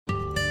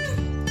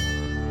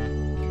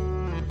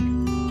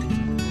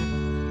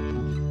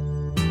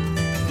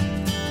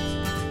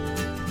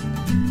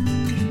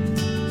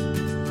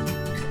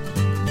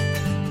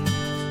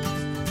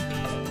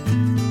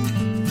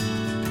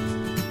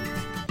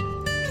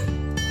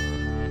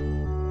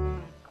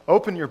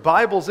Open your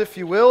Bibles, if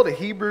you will, to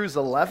Hebrews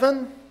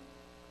 11.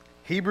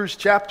 Hebrews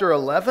chapter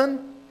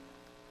 11.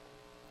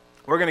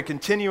 We're going to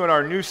continue in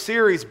our new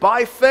series,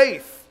 By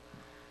Faith,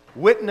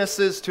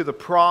 Witnesses to the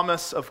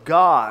Promise of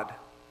God.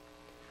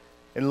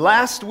 And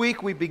last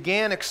week we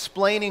began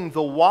explaining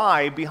the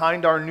why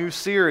behind our new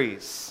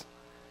series.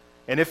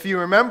 And if you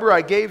remember,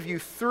 I gave you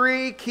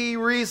three key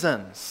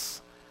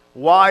reasons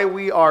why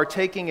we are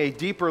taking a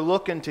deeper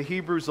look into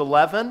Hebrews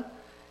 11,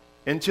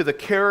 into the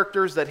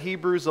characters that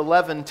Hebrews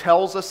 11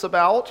 tells us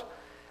about.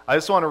 I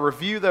just want to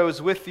review those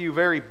with you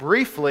very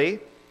briefly.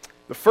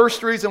 The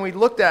first reason we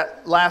looked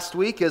at last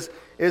week is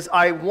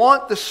I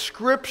want the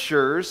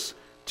Scriptures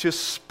to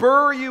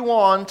spur you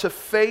on to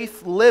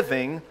faith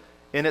living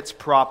in its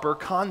proper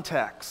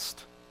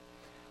context.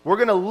 We're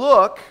going to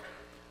look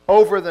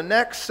over the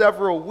next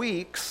several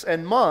weeks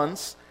and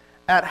months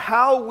at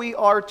how we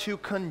are to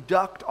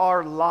conduct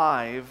our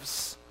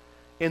lives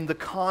in the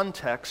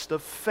context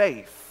of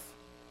faith.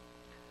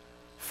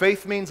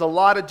 Faith means a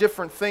lot of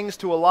different things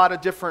to a lot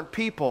of different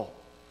people.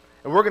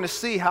 And we're going to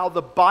see how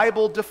the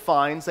Bible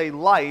defines a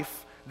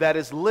life that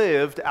is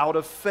lived out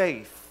of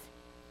faith.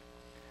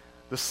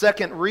 The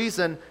second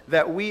reason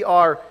that we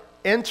are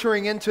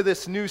entering into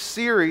this new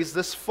series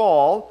this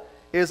fall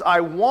is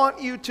I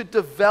want you to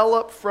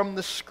develop from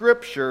the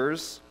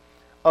Scriptures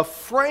a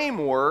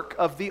framework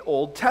of the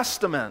Old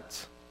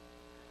Testament.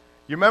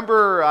 You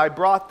remember I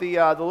brought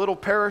the little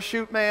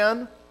parachute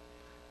man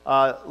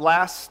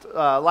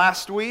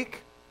last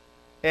week?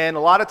 And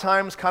a lot of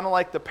times, kind of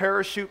like the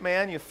parachute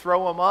man, you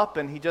throw him up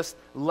and he just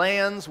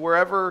lands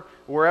wherever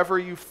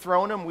you've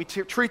thrown him. We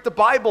treat the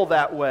Bible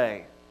that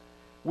way.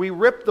 We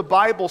rip the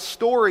Bible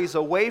stories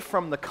away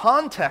from the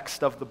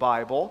context of the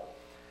Bible,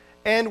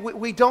 and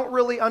we don't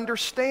really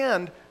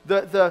understand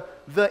the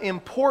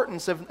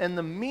importance and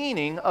the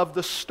meaning of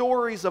the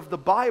stories of the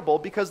Bible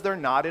because they're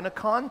not in a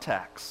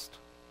context.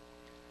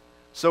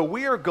 So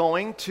we are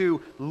going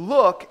to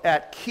look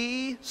at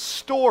key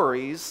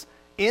stories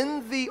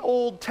in the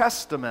Old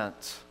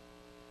Testament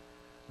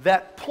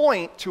that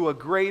point to a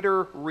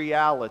greater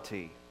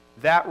reality,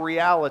 that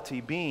reality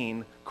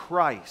being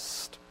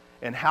Christ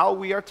and how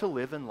we are to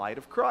live in light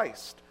of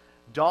Christ.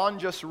 Don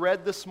just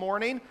read this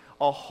morning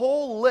a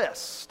whole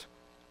list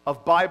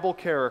of Bible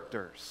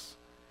characters.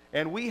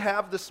 And we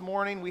have this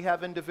morning, we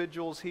have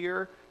individuals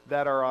here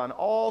that are on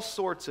all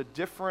sorts of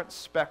different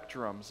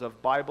spectrums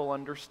of Bible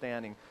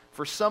understanding.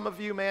 For some of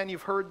you, man,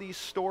 you've heard these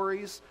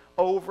stories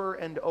over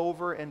and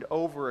over and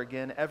over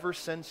again ever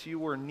since you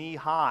were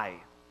knee-high,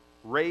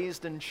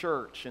 raised in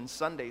church, in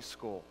Sunday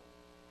school.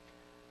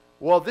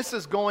 Well, this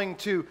is going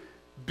to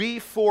be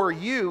for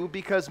you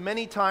because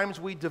many times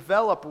we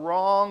develop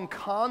wrong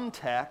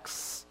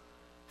contexts,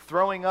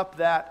 throwing up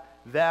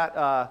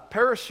that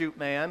parachute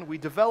man, we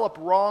develop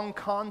wrong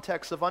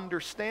context of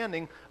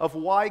understanding of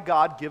why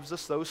God gives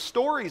us those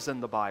stories in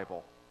the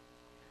Bible.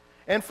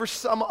 And for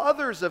some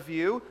others of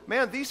you,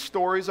 man, these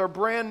stories are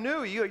brand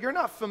new. You're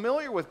not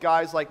familiar with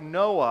guys like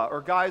Noah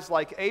or guys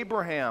like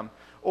Abraham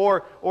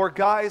or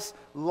guys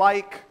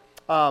like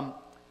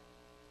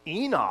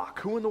Enoch.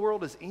 Who in the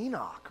world is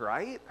Enoch,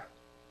 right?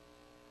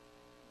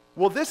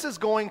 Well, this is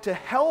going to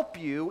help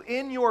you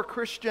in your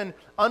Christian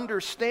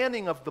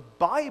understanding of the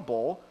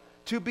Bible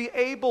to be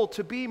able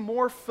to be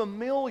more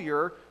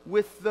familiar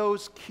with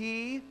those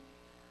key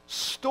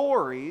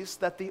stories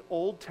that the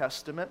Old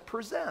Testament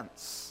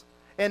presents.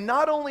 And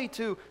not only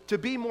to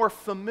be more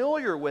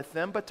familiar with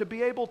them, but to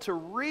be able to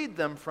read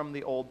them from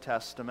the Old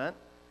Testament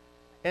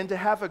and to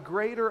have a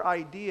greater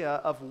idea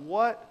of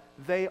what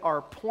they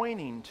are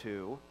pointing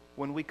to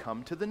when we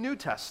come to the New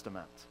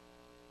Testament.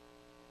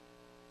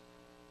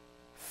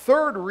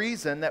 Third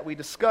reason that we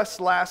discussed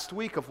last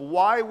week of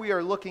why we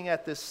are looking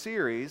at this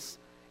series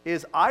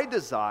is I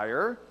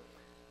desire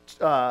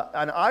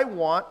and I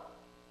want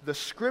the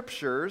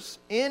Scriptures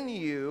in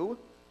you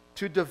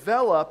to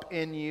develop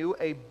in you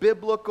a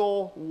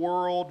biblical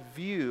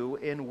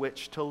worldview in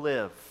which to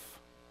live.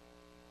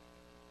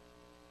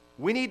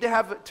 We need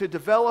to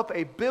develop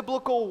a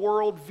biblical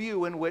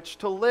worldview in which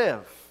to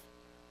live.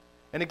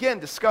 And again,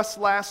 discussed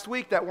last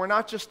week that we're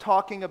not just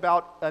talking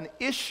about an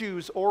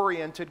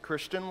issues-oriented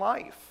Christian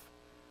life.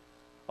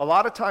 A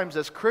lot of times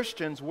as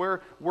Christians, we're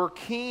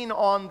keen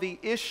on the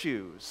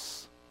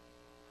issues,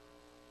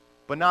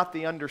 but not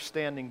the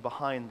understanding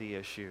behind the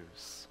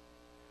issues.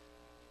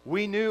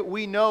 We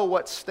know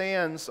what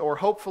stands, or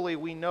hopefully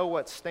we know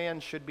what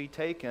stands should be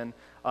taken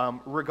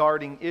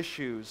regarding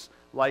issues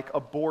like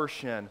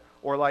abortion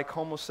or like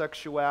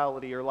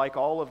homosexuality or like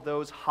all of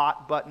those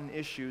hot-button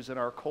issues in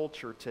our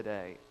culture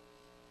today.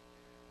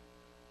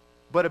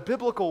 But a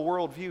biblical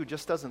worldview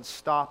just doesn't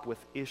stop with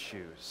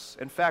issues.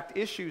 In fact,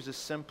 issues is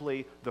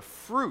simply the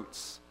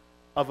fruits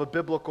of a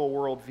biblical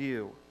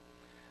worldview.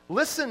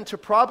 Listen to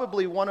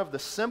probably one of the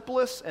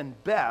simplest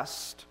and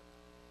best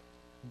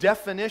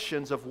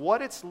definitions of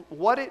what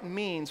it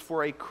means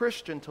for a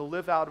Christian to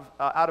live out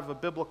of a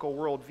biblical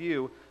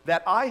worldview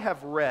that I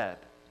have read.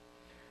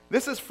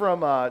 This is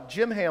from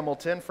Jim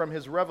Hamilton from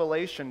his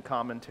Revelation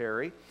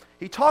commentary.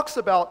 He talks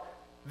about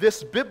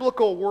this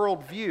biblical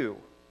worldview.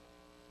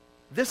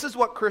 This is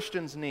what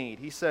Christians need.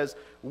 He says,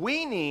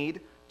 we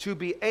need to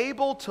be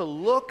able to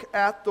look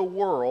at the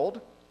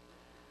world,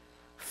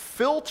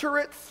 filter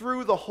it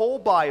through the whole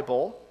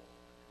Bible,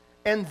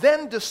 and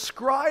then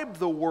describe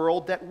the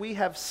world that we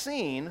have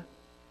seen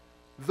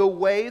the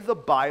way the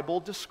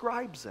Bible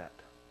describes it.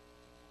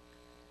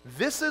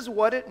 This is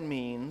what it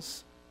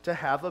means to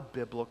have a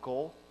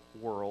biblical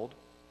world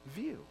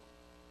view.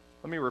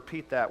 Let me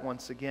repeat that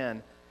once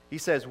again. He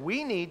says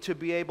we need to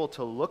be able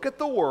to look at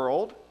the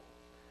world.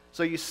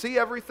 So you see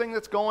everything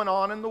that's going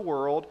on in the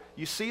world.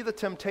 You see the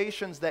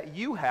temptations that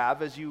you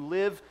have as you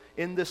live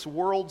in this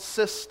world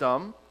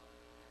system.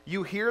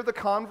 You hear the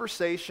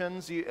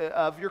conversations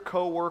of your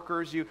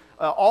coworkers,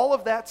 all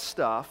of that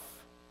stuff.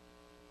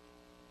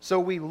 So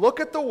we look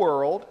at the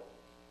world,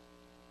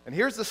 and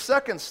here's the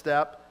second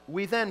step.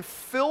 We then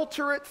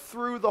filter it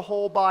through the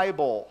whole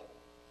Bible.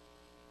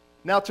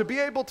 Now, to be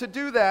able to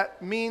do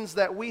that means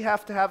that we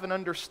have to have an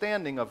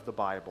understanding of the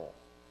Bible.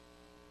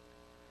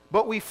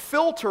 But we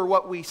filter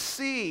what we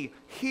see,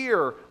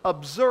 hear,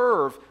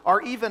 observe,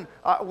 or even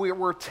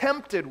we're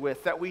tempted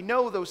with, that we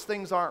know those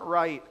things aren't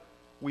right.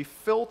 We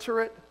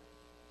filter it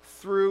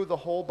through the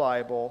whole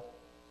Bible,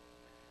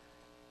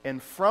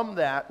 and from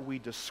that we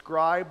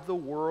describe the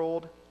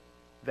world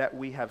that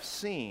we have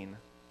seen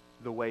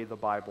the way the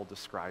Bible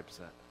describes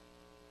it.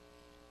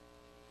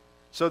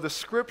 So the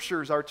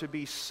Scriptures are to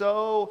be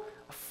so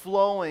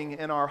flowing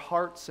in our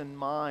hearts and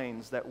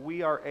minds that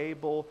we are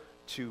able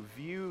to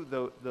view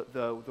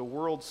the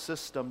world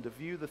system, to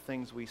view the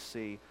things we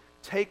see.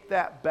 Take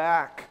that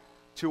back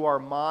to our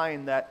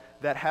mind that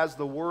has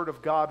the Word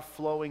of God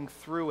flowing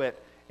through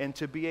it, and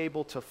to be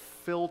able to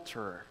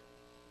filter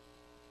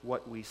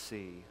what we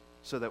see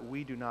so that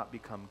we do not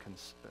become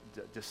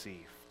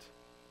deceived.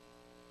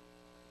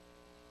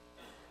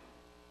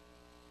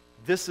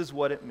 This is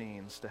what it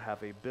means to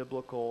have a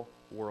biblical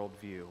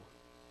worldview.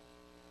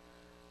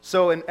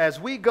 So as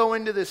we go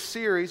into this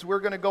series, we're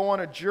going to go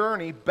on a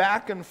journey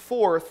back and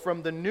forth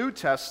from the New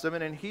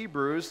Testament in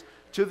Hebrews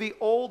to the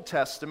Old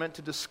Testament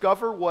to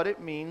discover what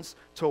it means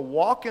to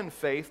walk in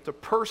faith, to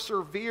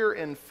persevere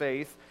in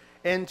faith,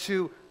 and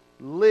to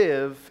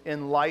live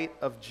in light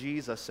of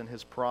Jesus and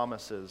His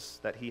promises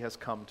that He has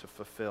come to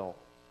fulfill.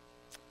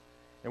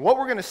 And what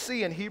we're going to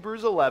see in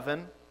Hebrews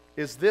 11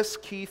 is this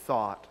key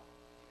thought,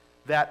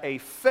 that a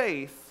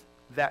faith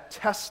that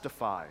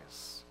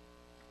testifies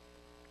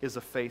is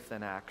a faith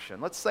in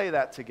action. Let's say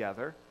that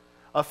together.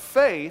 A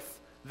faith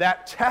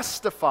that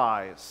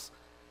testifies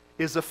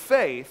is a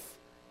faith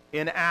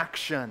in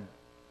action.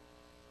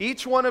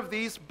 Each one of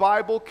these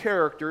Bible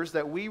characters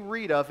that we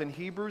read of in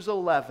Hebrews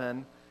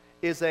 11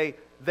 is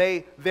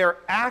their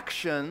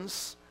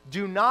actions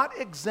do not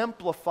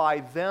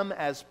exemplify them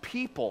as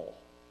people.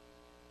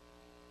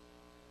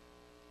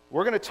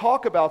 We're going to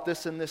talk about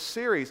this in this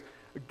series.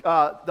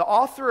 The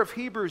author of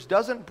Hebrews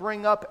doesn't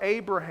bring up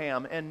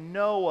Abraham and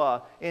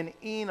Noah and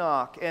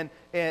Enoch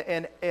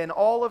and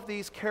all of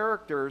these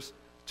characters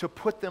to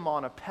put them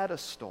on a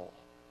pedestal.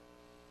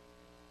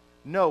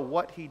 No,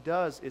 what he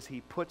does is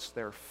he puts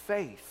their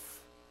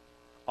faith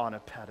on a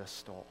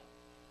pedestal.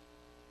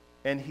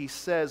 And he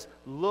says,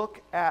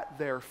 look at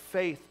their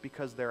faith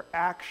because their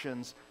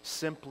actions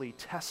simply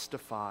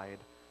testified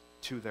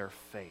to their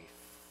faith.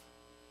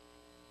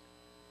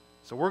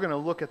 So we're going to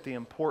look at the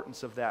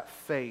importance of that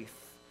faith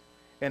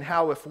and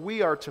how if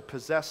we are to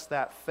possess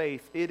that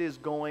faith, it is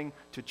going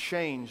to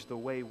change the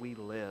way we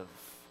live.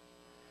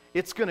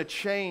 It's going to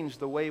change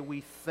the way we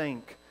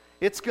think.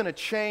 It's going to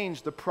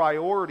change the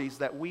priorities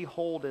that we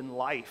hold in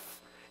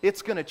life.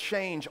 It's going to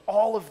change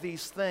all of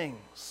these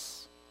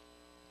things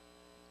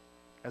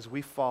as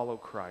we follow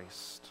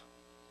Christ.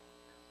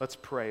 Let's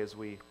pray as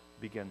we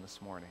begin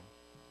this morning.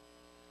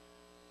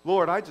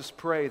 Lord, I just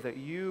pray that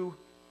you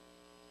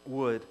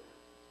would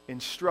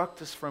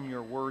instruct us from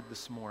your word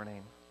this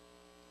morning.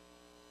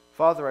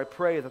 Father, I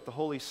pray that the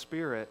Holy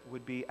Spirit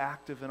would be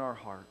active in our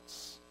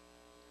hearts.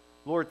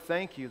 Lord,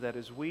 thank you that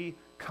as we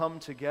come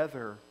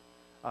together,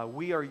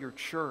 we are your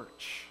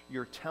church,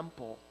 your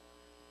temple.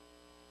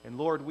 And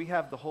Lord, we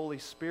have the Holy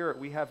Spirit.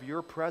 We have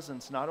your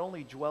presence not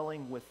only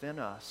dwelling within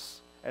us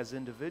as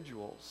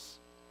individuals,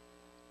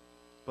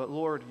 but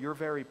Lord, your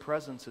very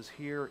presence is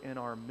here in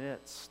our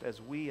midst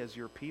as we, as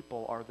your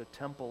people, are the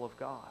temple of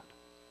God.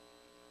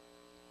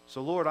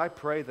 So Lord, I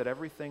pray that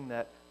everything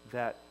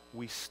that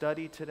we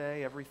study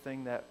today,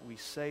 everything that we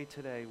say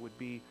today would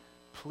be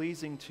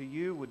pleasing to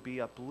you, would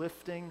be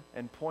uplifting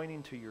and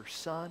pointing to your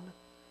Son,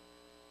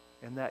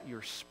 and that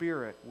your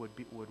Spirit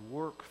would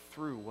work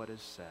through what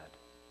is said.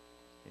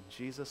 In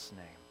Jesus'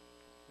 name,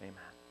 amen.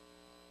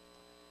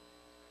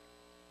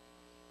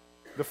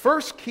 The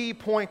first key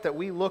point that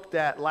we looked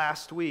at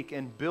last week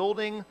in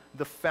building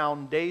the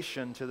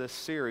foundation to this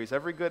series,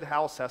 every good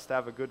house has to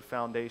have a good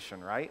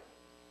foundation, right?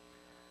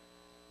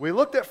 We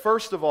looked at,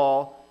 first of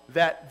all,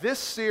 that this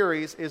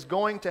series is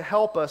going to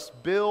help us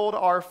build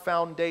our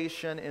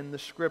foundation in the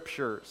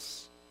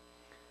Scriptures.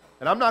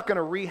 And I'm not going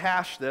to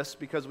rehash this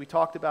because we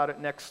talked about it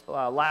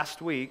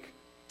last week.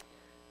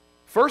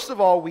 First of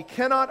all, we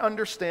cannot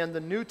understand the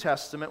New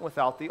Testament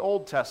without the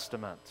Old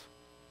Testament.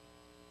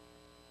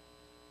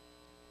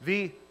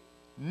 The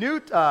New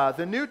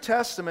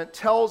Testament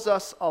tells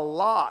us a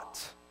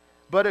lot,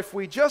 but if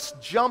we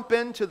just jump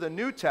into the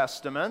New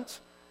Testament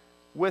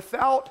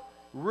without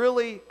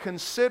really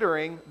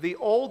considering the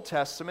Old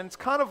Testament, it's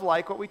kind of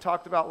like what we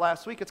talked about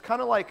last week. It's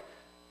kind of like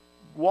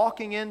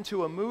walking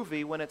into a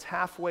movie when it's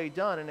halfway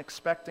done and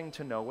expecting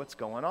to know what's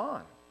going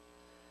on.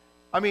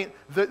 I mean,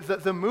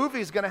 the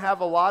movie's going to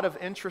have a lot of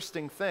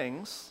interesting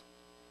things,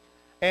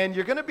 and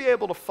you're going to be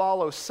able to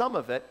follow some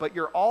of it, but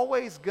you're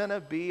always going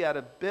to be at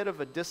a bit of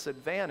a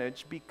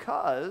disadvantage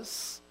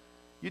because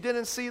you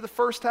didn't see the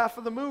first half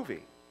of the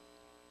movie.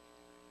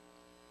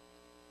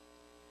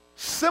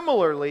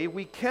 Similarly,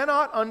 we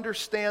cannot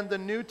understand the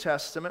New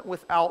Testament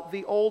without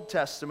the Old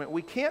Testament.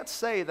 We can't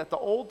say that the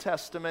Old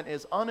Testament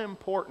is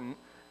unimportant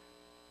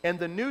and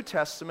the New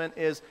Testament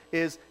is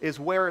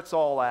where it's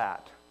all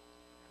at.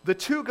 The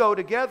two go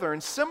together,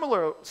 and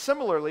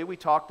similarly, we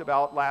talked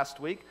about last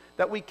week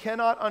that we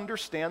cannot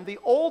understand the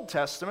Old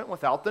Testament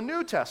without the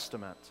New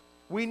Testament.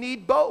 We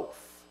need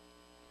both.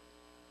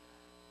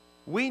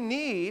 We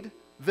need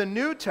the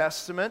New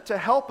Testament to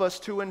help us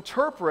to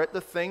interpret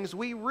the things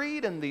we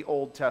read in the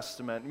Old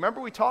Testament. Remember,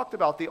 we talked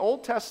about the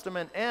Old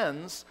Testament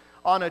ends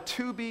on a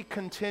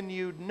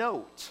to-be-continued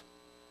note.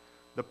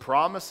 The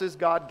promises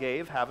God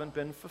gave haven't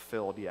been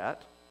fulfilled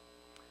yet.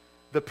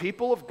 The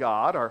people of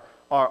God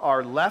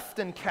are left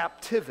in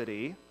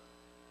captivity,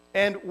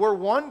 and we're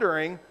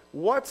wondering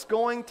what's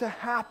going to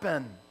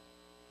happen.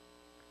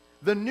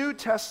 The New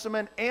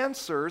Testament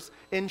answers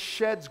and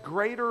sheds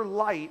greater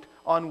light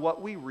on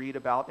what we read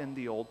about in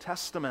the Old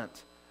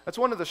Testament. That's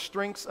one of the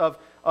strengths of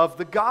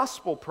the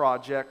Gospel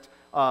Project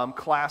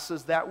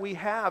classes that we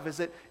have, is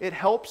it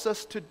helps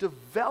us to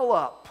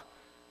develop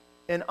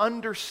an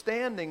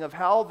understanding of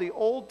how the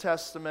Old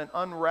Testament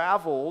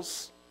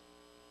unravels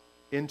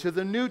into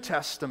the New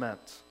Testament.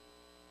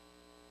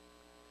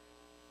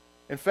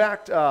 In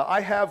fact, I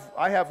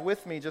have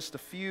with me just a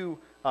few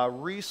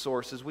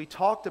resources. We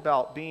talked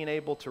about being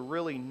able to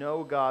really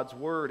know God's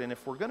Word, and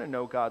if we're going to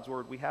know God's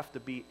Word, we have to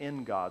be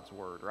in God's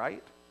Word,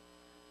 right?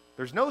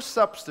 There's no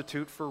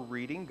substitute for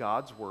reading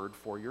God's Word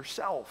for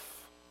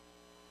yourself.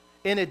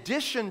 In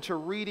addition to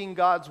reading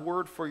God's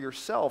Word for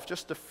yourself,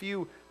 just a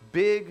few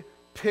big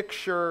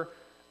picture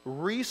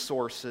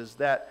resources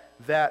that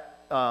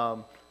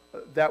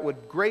would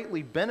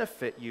greatly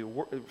benefit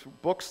you.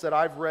 Books that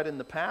I've read in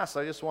the past,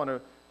 I just want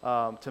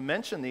to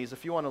mention these.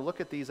 If you want to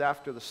look at these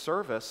after the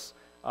service,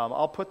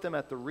 I'll put them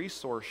at the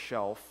resource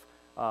shelf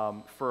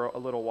for a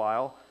little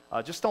while.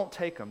 Just don't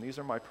take them. These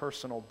are my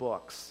personal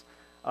books.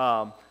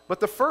 But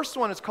the first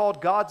one is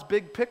called God's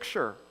Big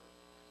Picture,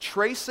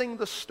 Tracing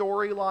the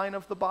Storyline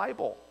of the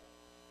Bible.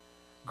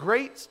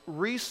 Great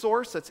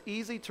resource that's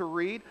easy to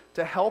read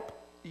to help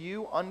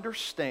you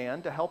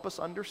understand, to help us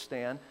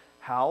understand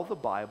how the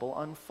Bible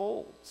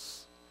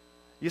unfolds.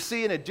 You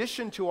see, in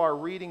addition to our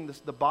reading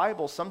the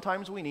Bible,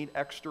 sometimes we need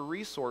extra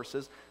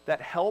resources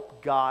that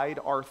help guide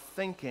our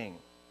thinking.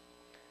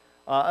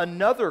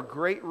 Another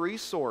great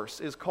resource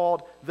is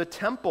called The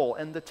Temple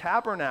and the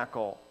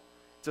Tabernacle.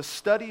 It's a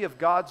study of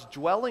God's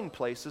dwelling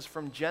places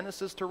from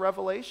Genesis to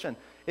Revelation.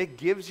 It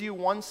gives you,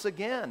 once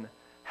again,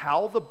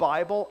 how the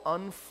Bible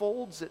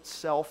unfolds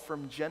itself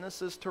from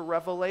Genesis to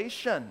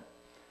Revelation.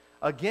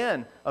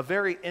 Again, a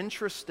very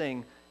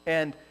interesting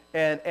and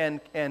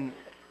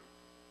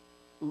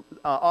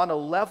on a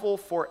level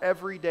for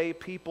everyday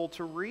people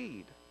to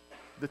read.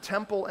 The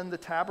Temple and the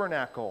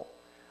Tabernacle.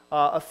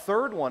 A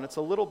third one, it's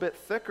a little bit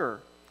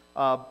thicker.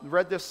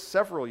 Read this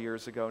several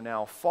years ago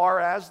now. Far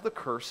as the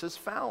Curse is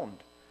Found.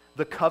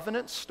 The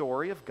covenant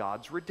story of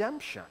God's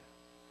redemption.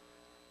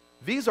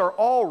 These are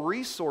all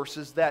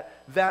resources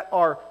that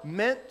are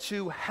meant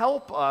to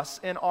help us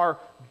in our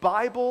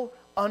Bible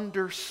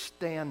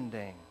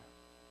understanding.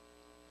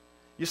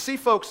 You see,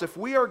 folks, if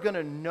we are going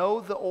to know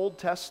the Old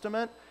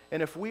Testament,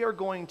 and if we are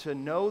going to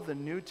know the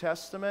New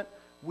Testament,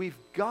 we've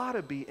got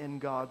to be in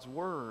God's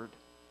Word.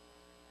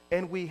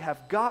 And we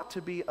have got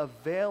to be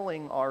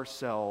availing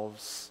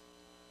ourselves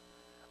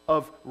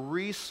of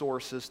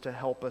resources to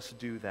help us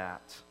do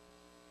that.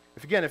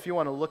 If you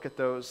want to look at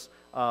those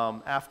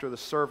after the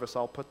service,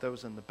 I'll put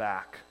those in the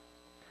back.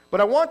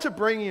 But I want to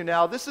bring you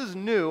now, this is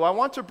new, I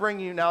want to bring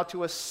you now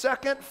to a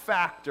second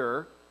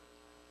factor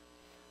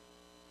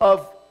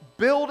of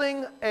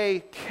building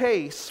a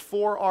case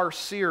for our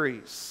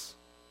series.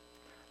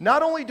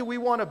 Not only do we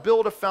want to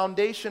build a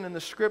foundation in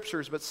the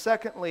Scriptures, but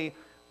secondly,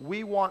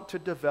 we want to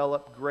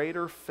develop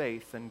greater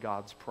faith in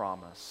God's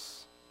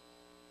promise.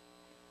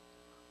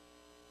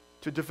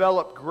 To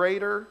develop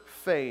greater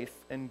faith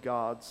in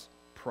God's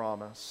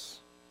promise.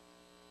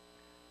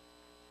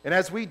 And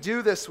as we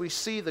do this, we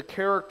see the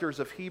characters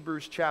of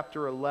Hebrews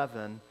chapter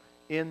 11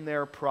 in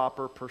their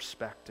proper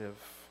perspective.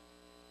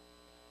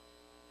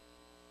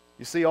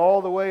 You see,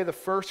 all the way the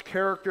first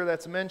character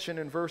that's mentioned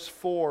in verse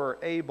 4,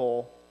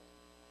 Abel,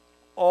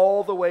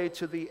 all the way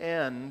to the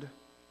end,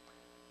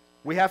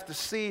 we have to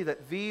see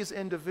that these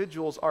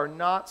individuals are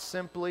not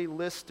simply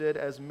listed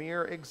as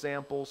mere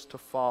examples to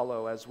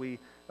follow, as we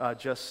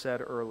just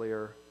said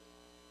earlier.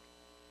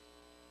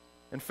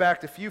 In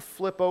fact, if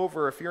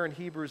you're in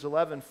Hebrews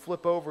 11,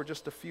 flip over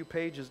just a few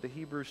pages to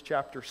Hebrews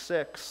chapter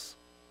 6.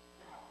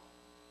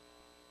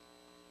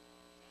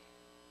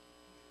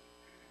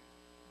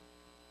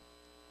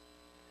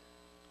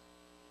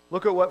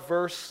 Look at what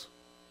verse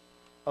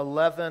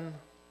 11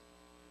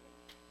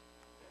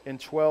 and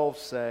 12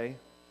 say.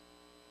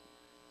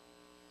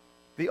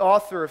 The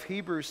author of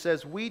Hebrews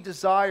says, "We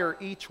desire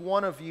each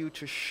one of you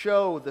to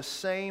show the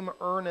same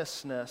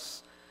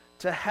earnestness,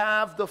 to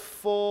have the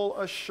full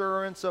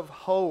assurance of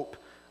hope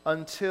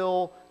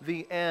until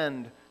the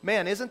end."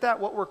 Man, isn't that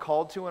what we're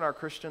called to in our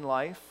Christian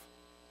life?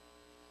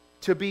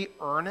 To be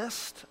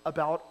earnest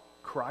about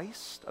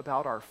Christ,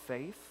 about our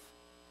faith.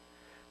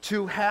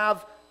 To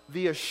have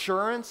the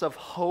assurance of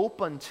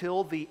hope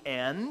until the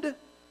end.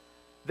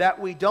 That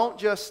we don't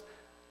just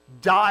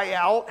die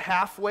out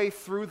halfway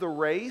through the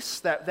race,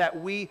 that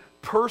we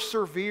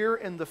persevere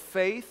in the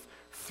faith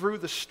through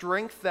the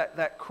strength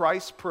that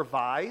Christ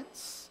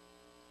provides.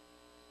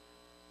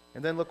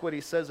 And then look what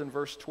he says in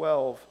verse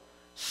 12,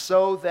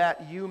 "So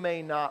that you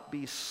may not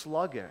be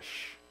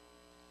sluggish,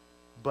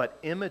 but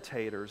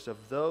imitators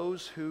of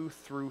those who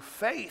through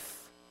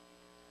faith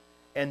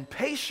and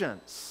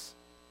patience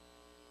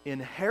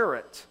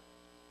inherit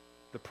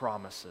the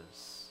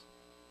promises."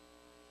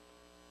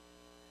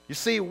 You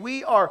see,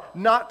 we are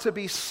not to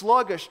be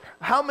sluggish.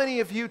 How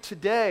many of you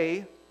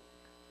today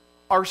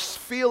are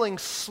feeling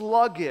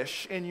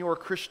sluggish in your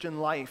Christian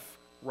life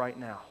right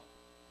now?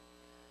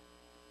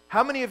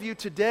 How many of you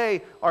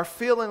today are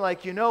feeling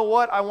like, you know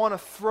what, I want to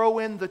throw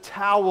in the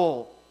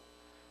towel?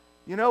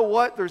 You know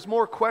what, there's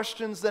more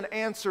questions than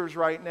answers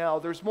right now.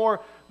 There's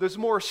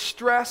more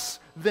stress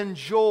than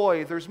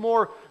joy. There's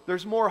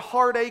more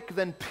heartache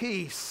than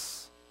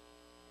peace.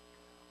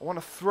 I want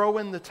to throw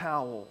in the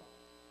towel.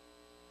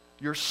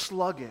 You're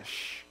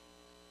sluggish.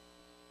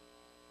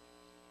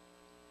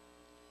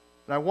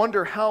 And I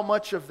wonder how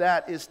much of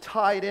that is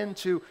tied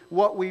into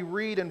what we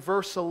read in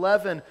verse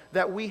 11,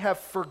 that we have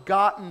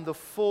forgotten the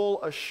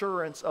full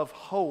assurance of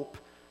hope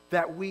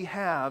that we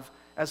have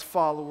as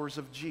followers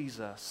of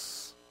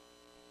Jesus.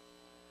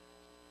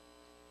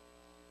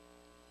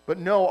 But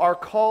no, our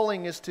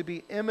calling is to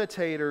be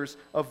imitators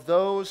of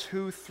those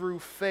who through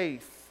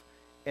faith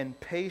and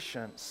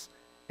patience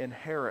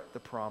inherit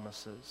the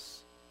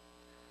promises.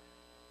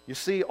 You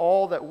see,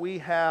 all that we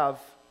have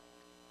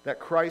that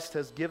Christ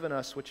has given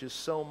us, which is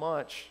so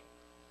much,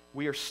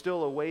 we are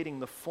still awaiting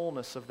the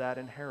fullness of that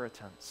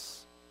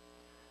inheritance.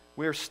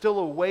 We are still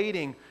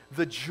awaiting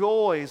the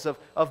joys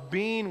of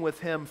being with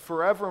Him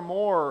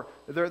forevermore.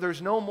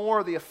 There's no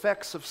more the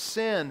effects of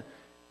sin.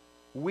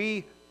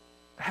 We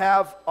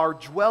have our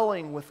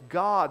dwelling with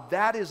God.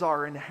 That is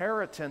our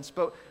inheritance,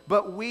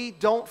 but we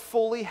don't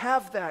fully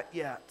have that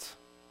yet.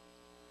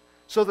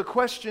 So the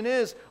question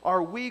is,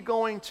 are we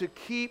going to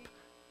keep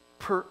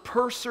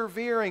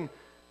persevering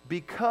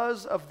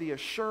because of the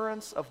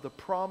assurance of the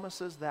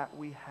promises that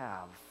we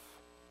have?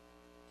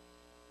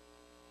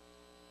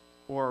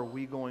 Or are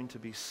we going to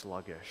be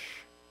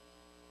sluggish?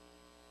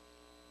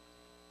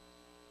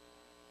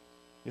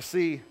 You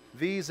see,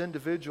 these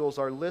individuals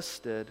are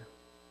listed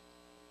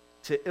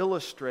to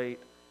illustrate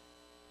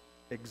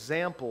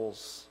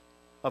examples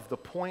of the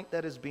point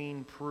that is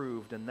being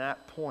proved, and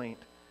that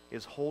point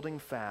is holding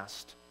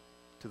fast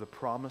to the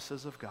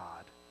promises of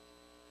God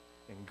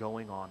and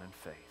going on in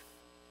faith.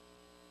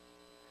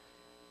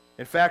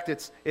 In fact,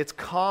 it's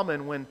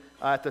common when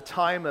at the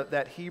time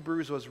that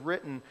Hebrews was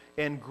written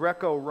in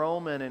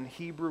Greco-Roman and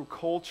Hebrew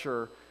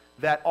culture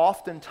that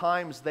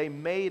oftentimes they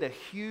made a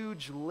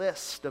huge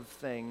list of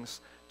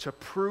things to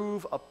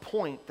prove a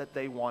point that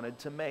they wanted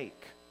to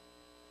make.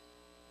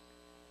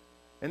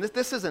 And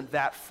this isn't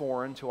that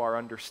foreign to our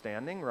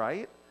understanding,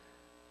 right?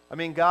 I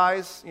mean,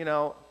 guys, you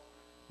know,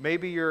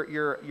 maybe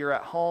you're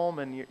at home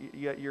and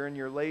you're in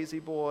your lazy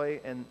boy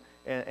and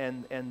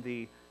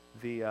the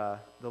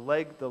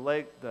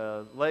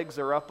legs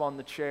are up on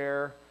the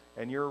chair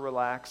and you're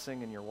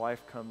relaxing and your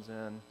wife comes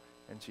in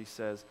and she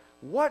says,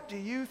 "What do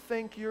you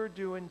think you're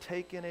doing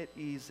taking it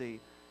easy?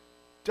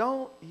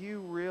 Don't you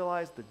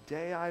realize the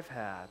day I've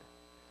had?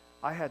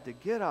 I had to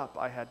get up,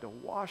 I had to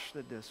wash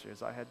the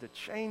dishes, I had to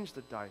change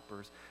the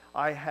diapers,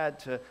 I had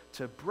to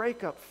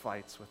break up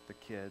fights with the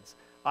kids,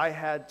 I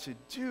had to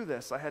do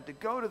this, I had to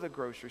go to the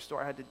grocery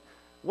store, I had to..."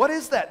 What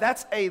is that?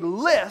 That's a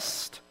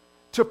list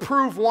to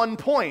prove one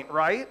point,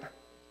 right?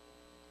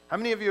 How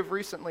many of you have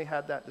recently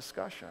had that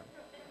discussion?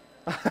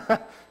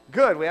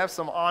 Good, we have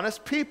some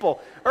honest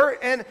people.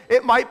 And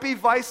it might be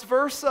vice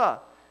versa.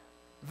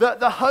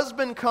 The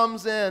husband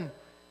comes in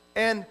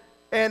and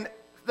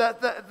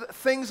the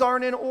things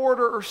aren't in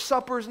order or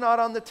supper's not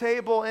on the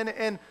table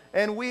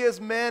and we as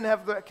men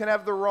can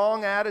have the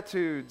wrong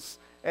attitudes.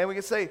 And we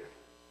can say,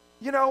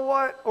 "You know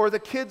what?" Or the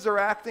kids are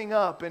acting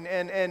up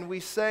and we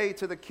say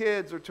to the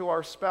kids or to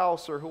our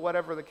spouse or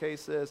whatever the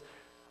case is,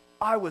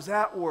 "I was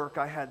at work,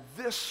 I had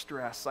this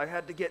stress, I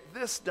had to get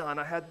this done,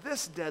 I had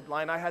this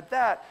deadline, I had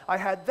that.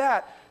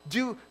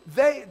 Do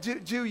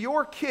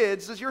your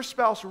kids, does your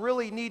spouse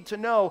really need to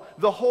know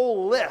the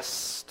whole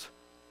list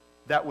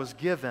that was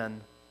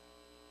given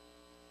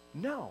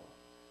No,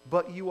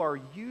 but you are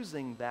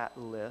using that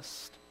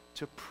list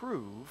to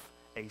prove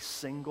a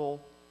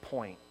single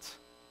point.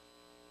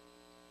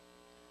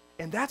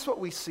 And that's what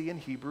we see in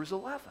Hebrews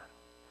 11.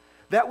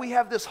 That we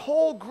have this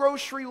whole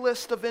grocery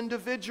list of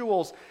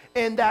individuals,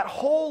 and that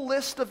whole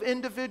list of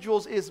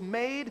individuals is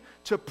made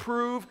to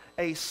prove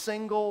a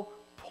single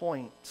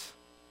point.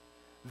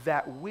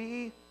 That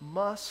we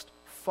must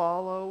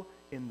follow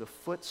in the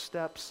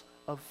footsteps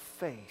of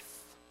faith.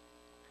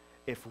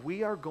 If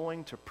we are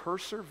going to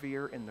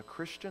persevere in the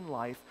Christian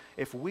life,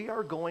 if we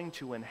are going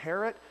to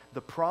inherit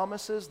the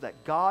promises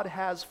that God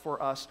has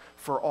for us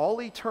for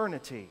all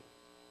eternity,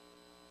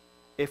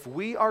 if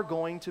we are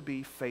going to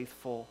be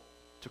faithful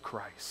to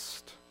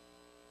Christ.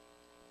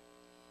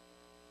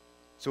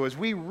 So as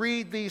we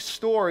read these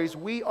stories,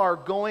 we are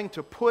going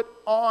to put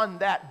on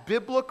that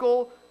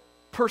biblical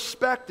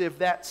perspective,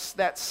 that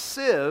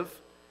sieve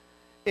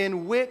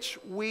in which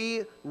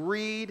we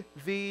read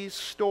these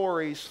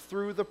stories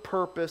through the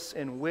purpose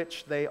in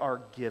which they are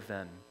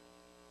given.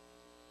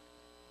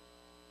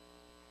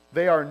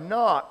 They are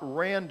not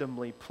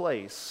randomly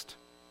placed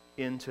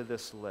into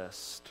this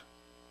list.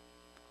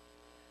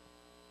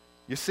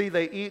 You see,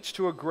 they each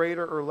to a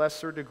greater or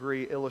lesser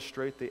degree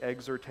illustrate the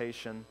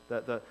exhortation,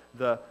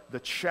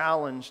 the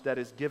challenge that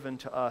is given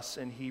to us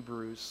in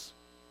Hebrews.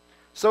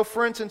 So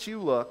for instance, you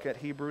look at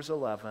Hebrews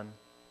 11.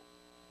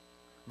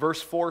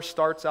 Verse 4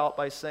 starts out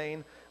by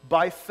saying,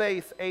 "By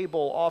faith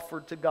Abel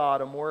offered to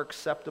God a more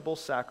acceptable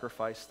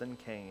sacrifice than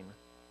Cain."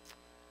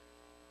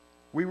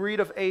 We read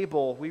of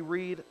Abel, we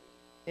read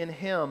in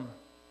him,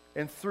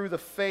 and through the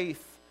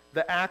faith,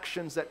 the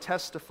actions that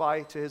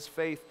testify to his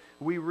faith,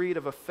 we read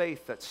of a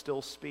faith that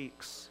still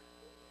speaks.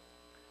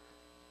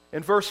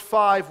 In verse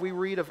 5, we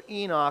read of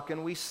Enoch,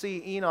 and we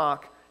see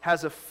Enoch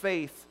has a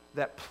faith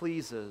that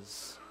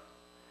pleases.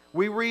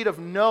 We read of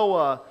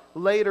Noah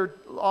later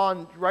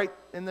on, right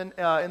in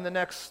the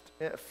next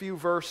few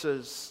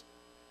verses.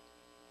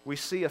 We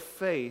see a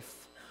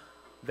faith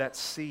that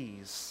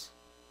sees.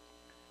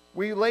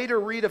 We later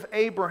read of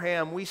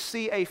Abraham. We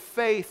see a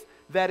faith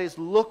that is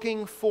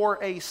looking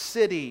for a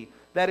city,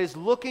 that is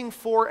looking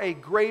for a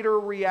greater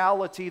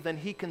reality than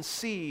he can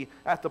see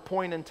at the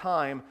point in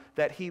time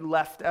that he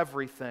left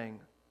everything.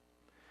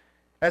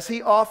 As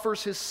he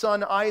offers his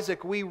son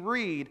Isaac, we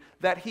read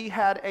that he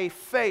had a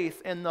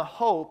faith in the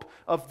hope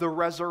of the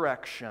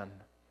resurrection.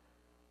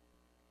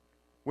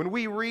 When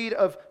we read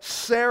of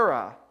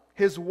Sarah,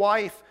 his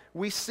wife,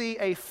 we see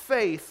a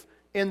faith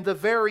in the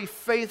very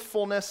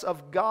faithfulness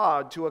of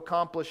God to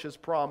accomplish his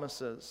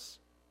promises.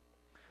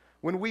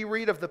 When we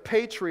read of the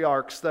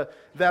patriarchs that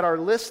are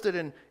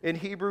listed in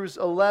Hebrews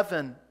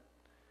 11,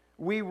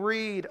 we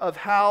read of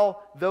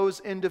how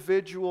those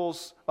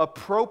individuals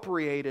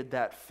appropriated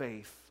that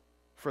faith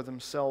for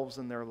themselves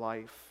in their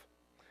life.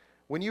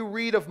 When you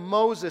read of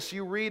Moses,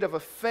 you read of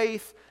a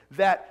faith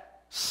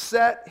that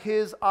set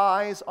his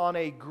eyes on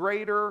a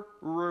greater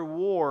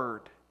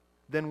reward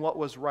than what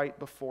was right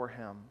before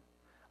him.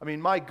 I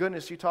mean, my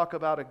goodness, you talk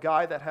about a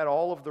guy that had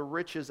all of the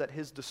riches at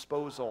his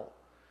disposal.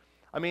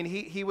 I mean,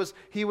 he was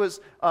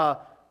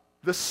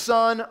the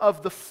son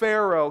of the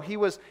Pharaoh. He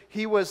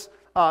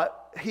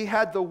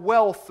had the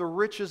wealth, the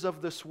riches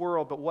of this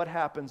world. But what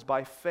happens?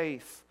 By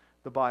faith,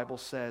 the Bible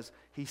says,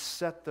 he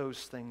set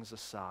those things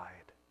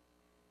aside,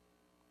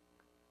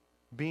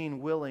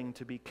 being willing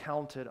to be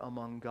counted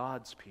among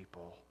God's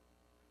people.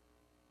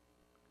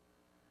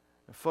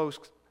 And folks,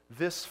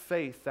 this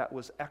faith that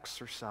was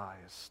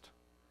exercised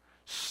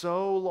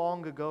so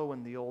long ago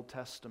in the Old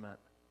Testament,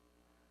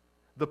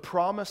 the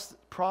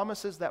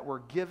promises that were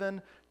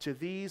given to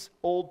these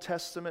Old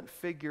Testament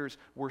figures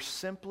were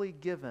simply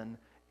given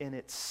in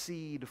its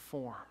seed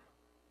form.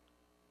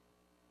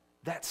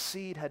 That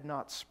seed had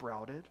not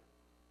sprouted.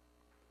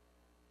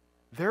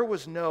 There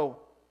was no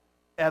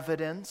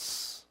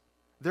evidence.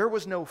 There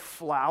was no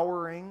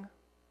flowering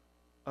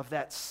of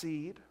that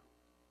seed.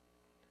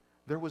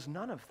 There was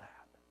none of that.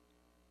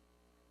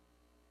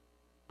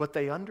 But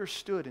they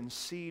understood in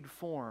seed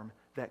form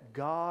that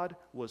God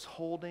was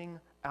holding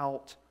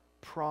out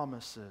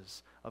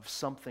promises of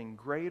something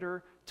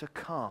greater to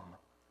come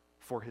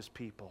for his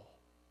people.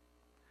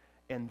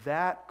 And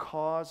that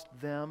caused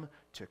them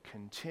to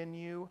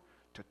continue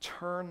to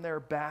turn their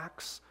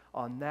backs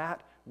on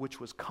that which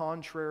was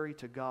contrary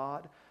to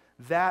God.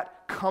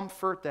 That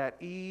comfort,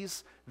 that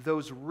ease,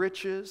 those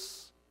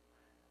riches,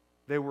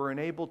 they were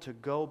enabled to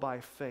go by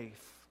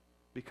faith,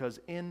 because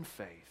in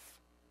faith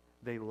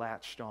they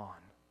latched on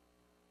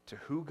to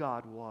who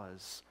God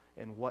was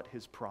and what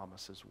his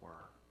promises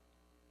were.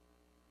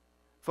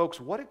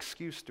 Folks, what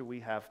excuse do we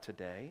have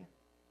today?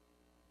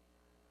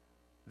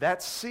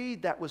 That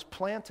seed that was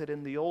planted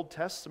in the Old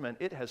Testament,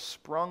 it has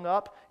sprung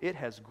up, it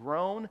has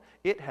grown,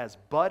 it has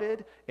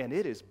budded, and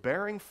it is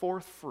bearing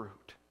forth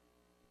fruit.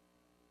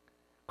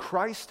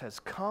 Christ has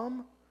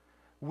come.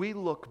 We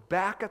look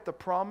back at the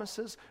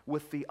promises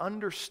with the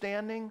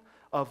understanding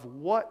of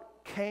what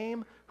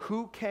came,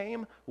 who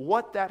came,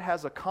 what that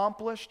has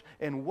accomplished,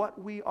 and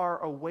what we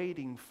are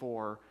awaiting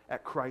for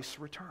at Christ's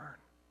return.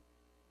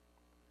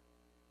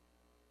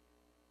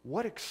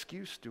 what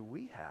excuse do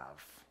we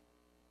have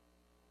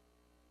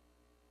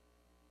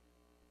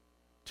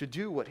to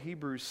do what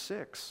Hebrews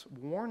 6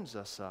 warns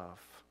us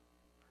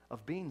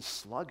of being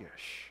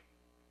sluggish?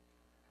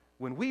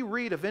 When we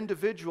read of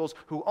individuals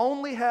who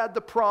only had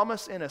the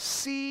promise in a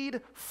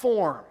seed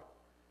form,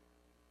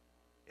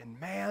 and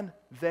man,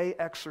 they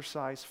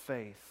exercise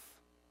faith.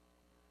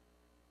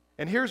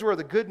 And here's where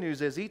the good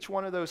news is. Each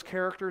one of those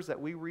characters that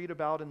we read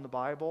about in the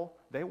Bible,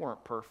 they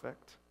weren't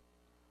perfect.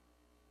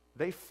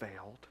 They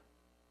failed.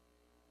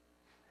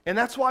 And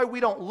that's why we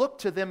don't look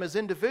to them as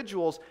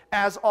individuals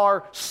as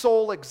our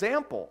sole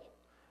example,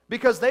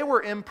 because they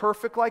were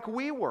imperfect like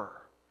we were.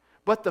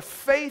 But the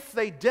faith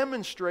they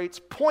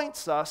demonstrate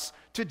points us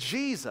to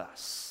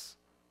Jesus.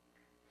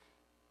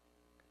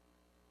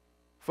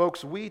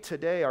 Folks, we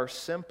today are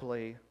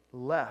simply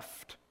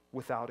left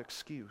without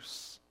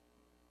excuse.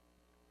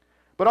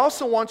 But I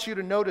also want you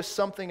to notice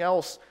something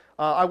else.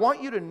 I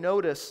want you to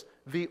notice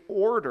the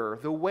order,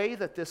 the way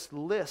that this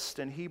list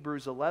in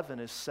Hebrews 11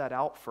 is set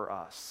out for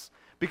us,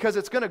 because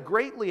it's going to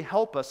greatly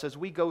help us as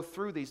we go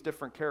through these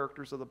different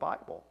characters of the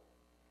Bible.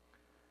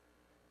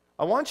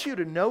 I want you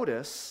to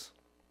notice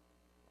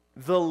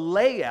the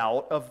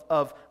layout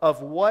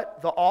of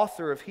what the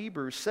author of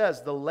Hebrews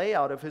says, the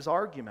layout of his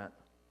argument.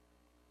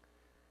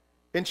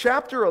 In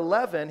chapter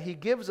 11, he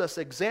gives us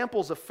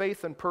examples of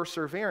faith and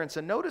perseverance,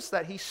 and notice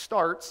that he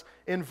starts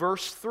in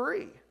verse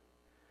 3.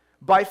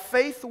 By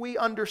faith we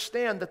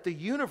understand that the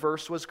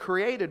universe was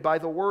created by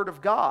the word of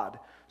God,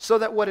 so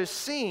that what is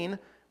seen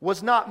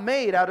was not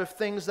made out of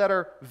things that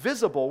are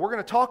visible. We're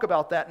going to talk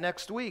about that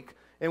next week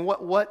and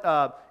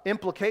what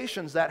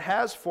implications that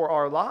has for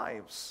our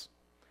lives.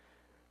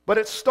 But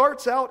it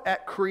starts out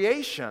at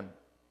creation.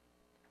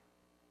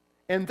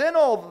 And then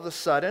all of a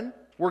sudden,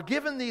 we're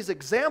given these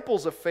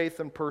examples of faith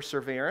and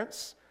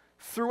perseverance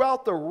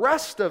throughout the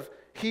rest of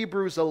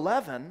Hebrews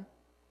 11.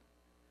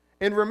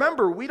 And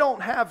remember, we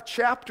don't have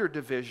chapter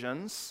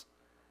divisions.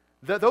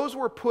 Those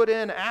were put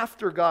in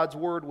after God's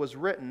word was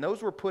written.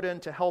 Those were put in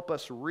to help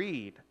us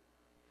read.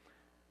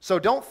 So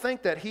don't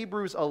think that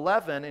Hebrews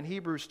 11 and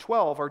Hebrews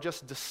 12 are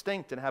just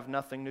distinct and have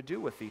nothing to do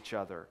with each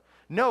other.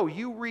 No,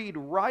 you read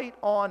right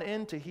on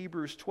into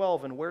Hebrews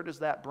 12, and where does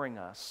that bring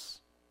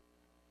us?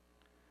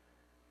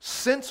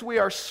 Since we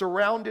are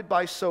surrounded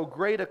by so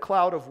great a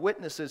cloud of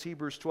witnesses,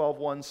 Hebrews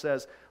 12:1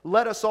 says,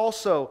 let us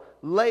also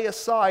lay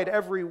aside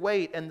every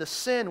weight and the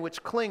sin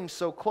which clings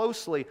so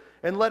closely,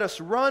 and let us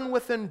run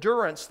with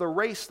endurance the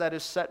race that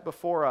is set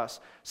before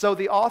us. So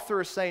the author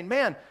is saying,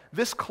 man,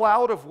 this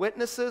cloud of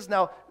witnesses,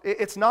 now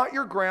it's not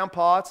your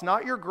grandpa, it's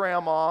not your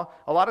grandma.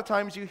 A lot of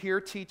times you hear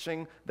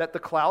teaching that the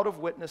cloud of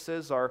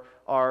witnesses are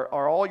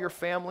all your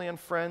family and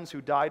friends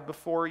who died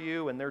before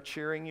you and they're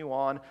cheering you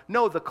on.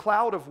 No, the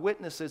cloud of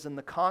witnesses in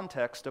the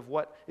context of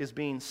what is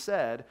being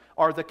said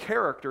are the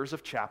characters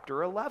of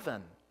chapter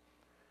 11.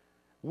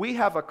 We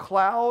have a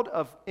cloud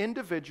of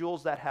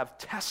individuals that have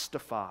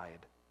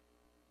testified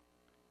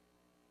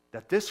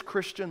that this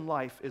Christian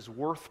life is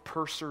worth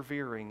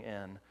persevering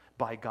in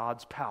by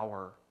God's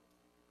power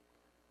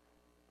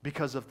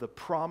because of the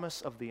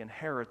promise of the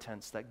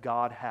inheritance that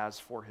God has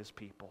for His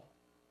people.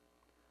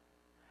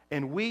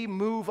 And we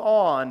move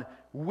on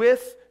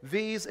with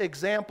these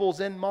examples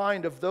in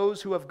mind of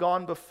those who have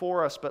gone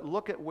before us. But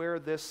look at where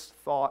this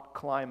thought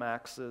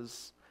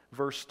climaxes.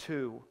 Verse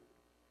 2.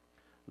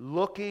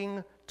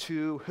 Looking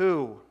to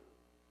who?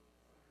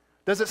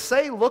 Does it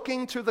say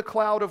looking to the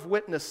cloud of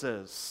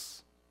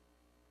witnesses?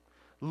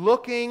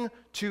 Looking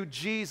to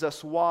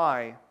Jesus.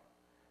 Why?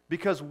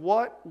 Because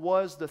what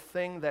was the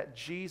thing that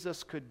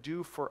Jesus could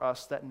do for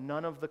us that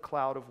none of the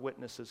cloud of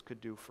witnesses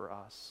could do for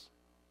us?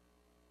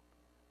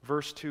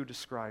 Verse 2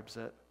 describes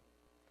it.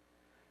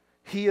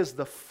 He is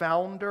the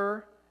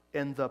founder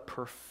and the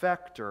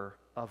perfecter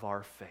of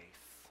our faith.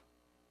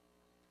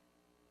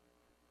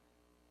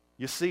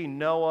 You see,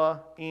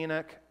 Noah,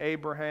 Enoch,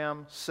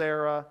 Abraham,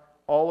 Sarah,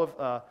 all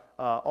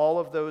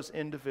of those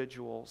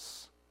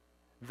individuals,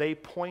 they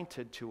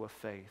pointed to a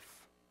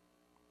faith,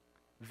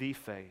 the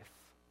faith.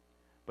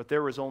 But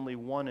there was only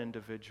one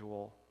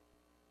individual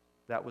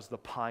that was the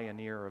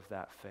pioneer of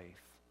that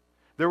faith.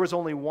 There was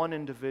only one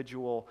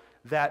individual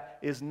that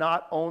is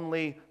not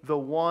only the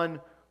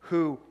one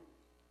who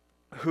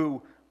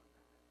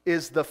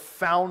is the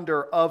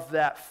founder of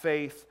that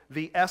faith,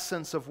 the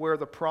essence of where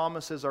the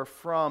promises are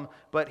from,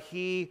 but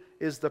He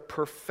is the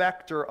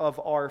perfecter of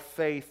our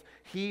faith.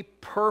 He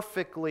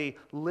perfectly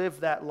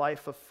lived that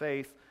life of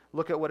faith.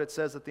 Look at what it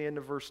says at the end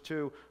of verse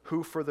 2.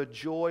 Who for the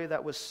joy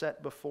that was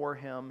set before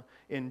Him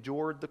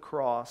endured the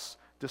cross,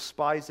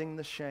 despising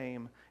the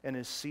shame, and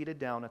is seated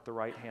down at the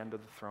right hand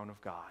of the throne of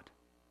God.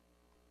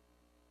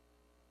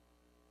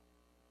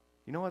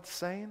 You know what it's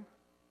saying?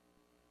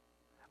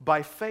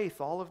 By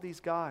faith, all of these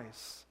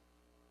guys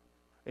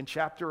in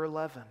chapter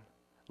 11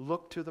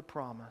 looked to the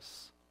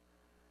promise,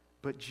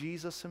 but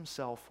Jesus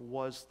Himself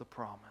was the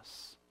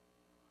promise.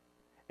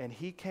 And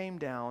He came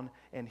down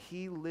and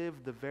He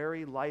lived the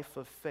very life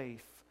of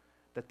faith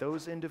that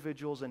those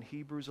individuals in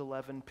Hebrews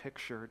 11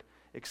 pictured,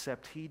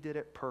 except He did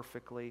it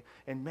perfectly.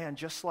 And man,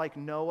 just like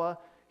Noah,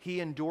 He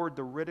endured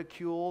the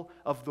ridicule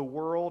of the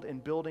world in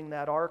building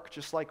that ark,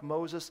 just like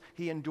Moses.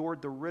 He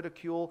endured the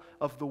ridicule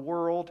of the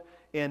world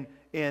in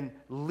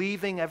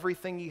leaving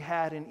everything he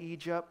had in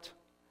Egypt.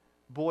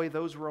 Boy,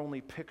 those were only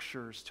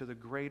pictures to the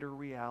greater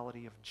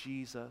reality of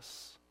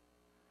Jesus,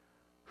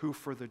 who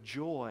for the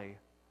joy,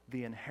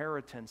 the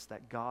inheritance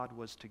that God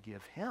was to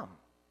give him,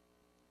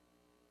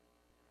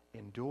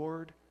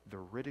 endured the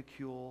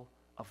ridicule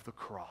of the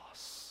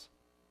cross.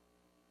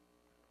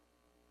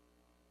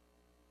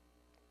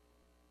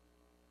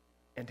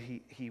 And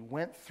he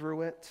went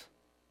through it.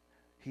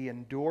 He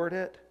endured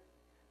it,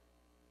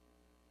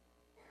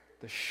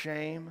 the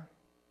shame,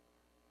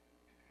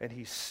 and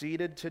he's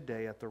seated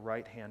today at the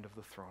right hand of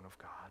the throne of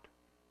God.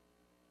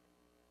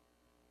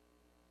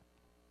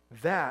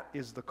 That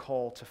is the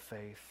call to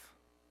faith.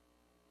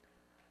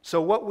 So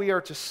what we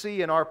are to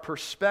see in our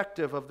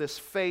perspective of this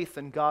faith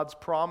and God's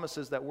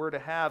promises that we're to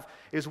have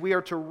is we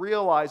are to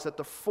realize that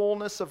the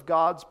fullness of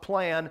God's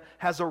plan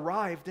has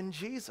arrived in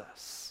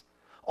Jesus.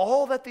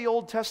 All that the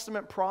Old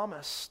Testament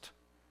promised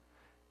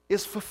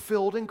is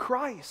fulfilled in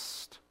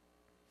Christ.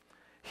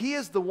 He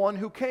is the one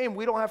who came.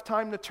 We don't have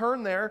time to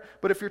turn there,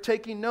 but if you're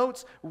taking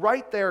notes,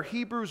 right there,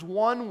 Hebrews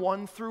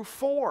 1 through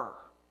 4.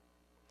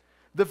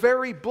 The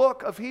very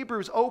book of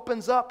Hebrews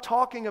opens up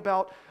talking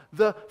about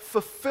the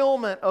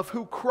fulfillment of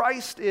who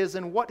Christ is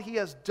and what He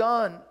has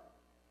done.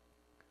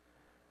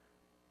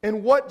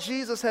 And what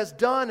Jesus has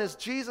done is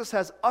Jesus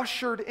has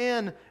ushered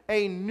in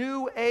a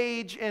new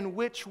age in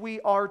which we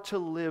are to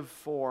live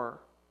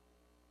for.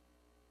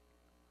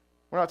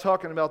 We're not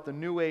talking about the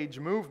New Age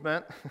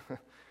movement.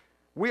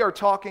 We are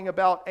talking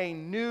about a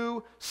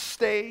new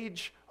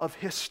stage of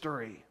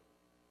history.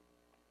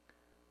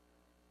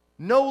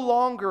 No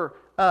longer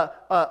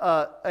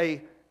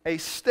a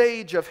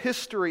stage of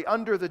history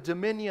under the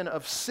dominion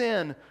of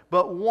sin,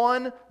 but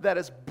one that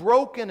is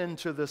broken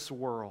into this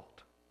world.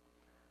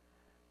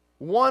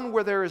 One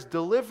where there is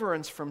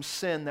deliverance from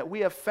sin that we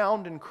have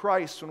found in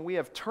Christ when we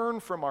have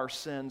turned from our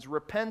sins,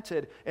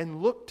 repented,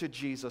 and looked to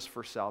Jesus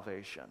for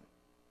salvation.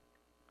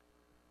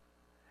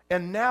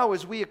 And now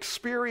as we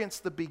experience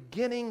the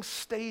beginning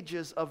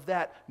stages of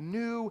that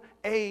new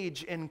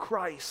age in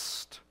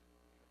Christ,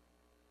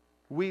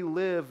 we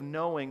live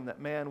knowing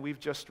that, man, we've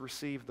just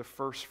received the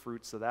first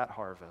fruits of that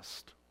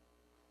harvest.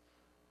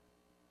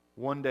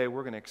 One day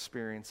we're going to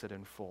experience it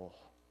in full.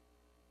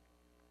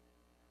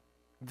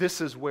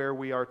 This is where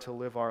we are to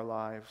live our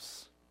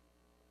lives.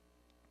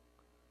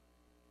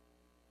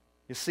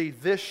 You see,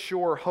 this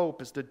sure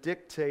hope is to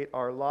dictate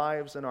our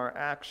lives and our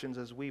actions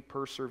as we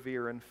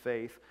persevere in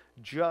faith,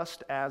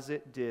 just as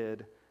it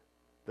did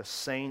the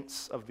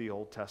saints of the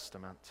Old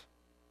Testament.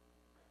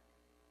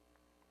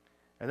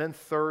 And then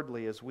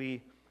thirdly, as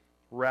we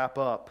wrap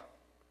up,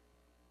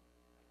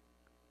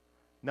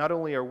 not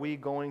only are we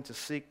going to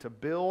seek to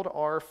build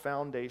our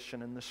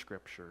foundation in the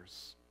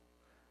Scriptures,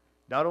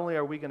 not only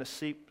are we going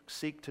to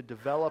seek to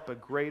develop a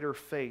greater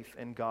faith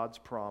in God's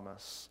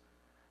promise,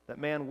 that,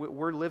 man,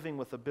 we're living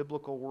with a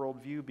biblical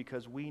worldview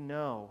because we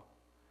know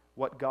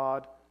what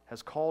God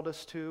has called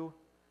us to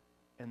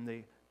and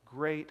the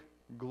great,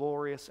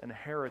 glorious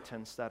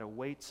inheritance that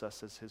awaits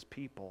us as His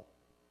people.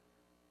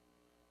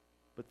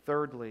 But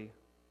thirdly,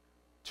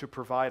 to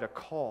provide a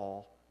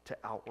call to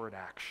outward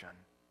action.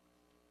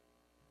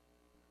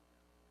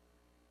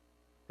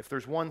 If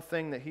there's one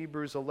thing that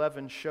Hebrews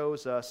 11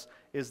 shows us,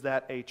 is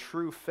that a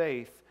true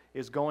faith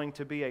is going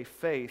to be a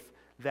faith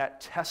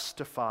that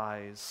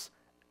testifies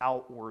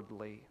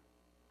outwardly.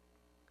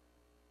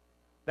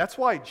 That's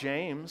why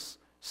James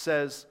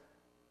says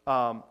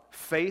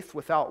faith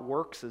without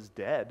works is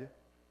dead.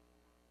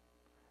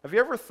 Have you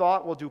ever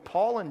thought, well, do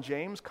Paul and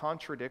James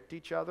contradict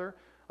each other?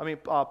 I mean,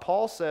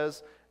 Paul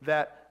says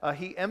that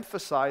he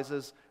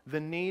emphasizes the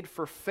need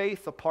for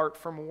faith apart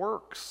from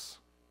works.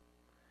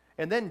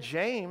 And then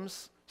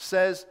James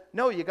says,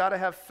 no, you got to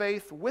have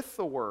faith with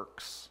the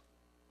works.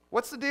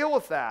 What's the deal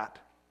with that?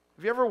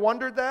 Have you ever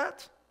wondered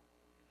that?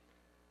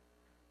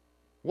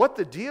 What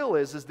the deal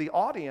is the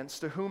audience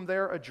to whom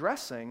they're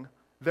addressing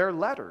their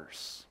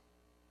letters.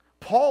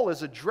 Paul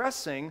is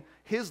addressing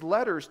his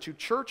letters to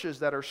churches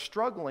that are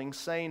struggling,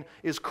 saying,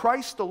 is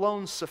Christ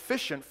alone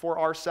sufficient for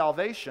our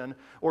salvation,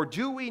 or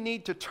do we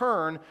need to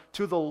turn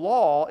to the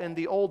law in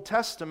the Old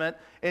Testament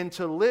and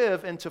to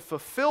live and to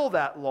fulfill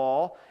that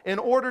law in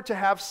order to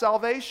have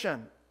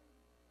salvation?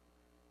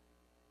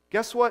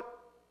 Guess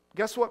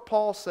what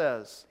Paul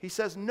says? He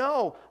says,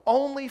 no,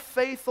 only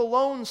faith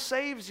alone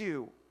saves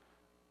you.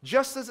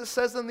 Just as it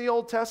says in the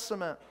Old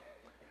Testament,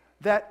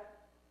 that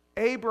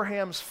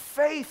Abraham's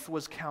faith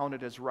was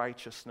counted as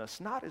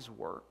righteousness, not his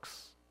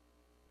works.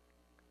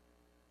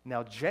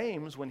 Now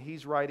James, when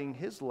he's writing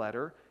his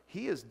letter,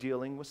 he is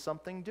dealing with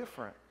something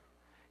different.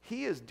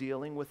 He is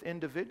dealing with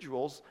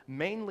individuals,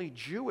 mainly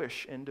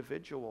Jewish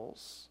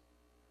individuals,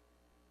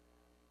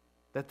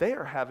 that they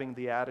are having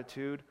the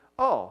attitude,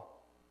 oh,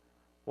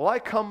 well, I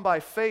come by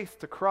faith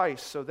to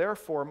Christ, so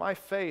therefore my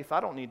faith, I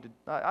don't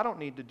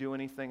need to do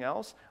anything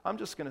else. I'm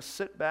just going to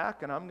sit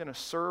back and I'm going to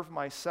serve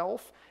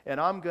myself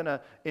and I'm going to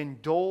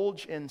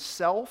indulge in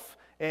self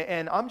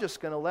and I'm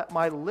just going to let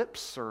my lip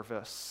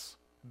service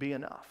be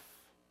enough.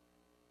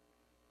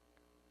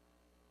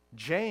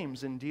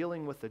 James, in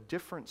dealing with a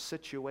different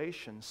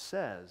situation,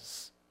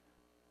 says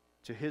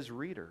to his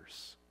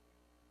readers,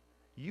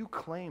 you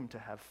claim to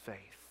have faith,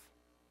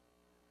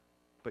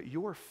 but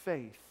your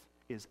faith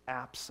is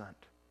absent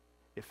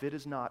if it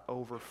is not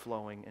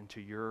overflowing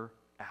into your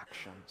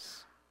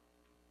actions.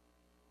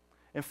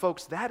 And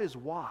folks, that is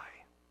why,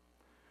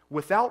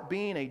 without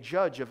being a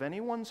judge of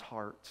anyone's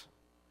heart,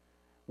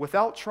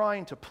 without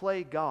trying to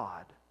play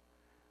God,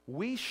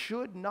 we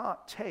should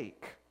not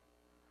take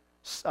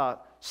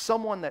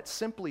someone that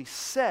simply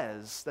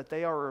says that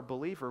they are a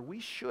believer, we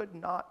should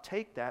not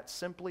take that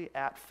simply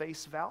at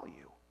face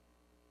value.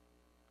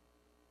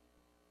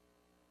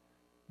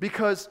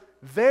 Because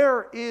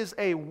there is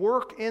a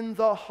work in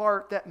the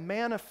heart that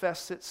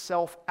manifests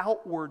itself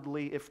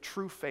outwardly if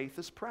true faith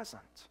is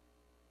present.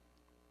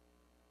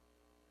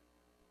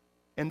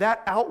 And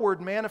that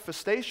outward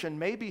manifestation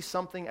may be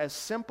something as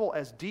simple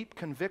as deep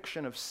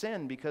conviction of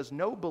sin, because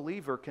no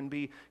believer can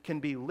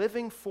be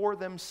living for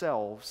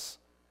themselves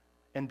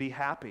and be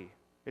happy.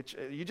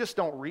 You just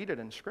don't read it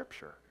in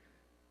Scripture.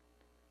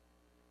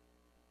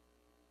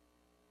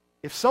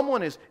 If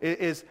someone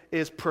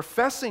is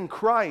professing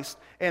Christ,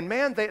 and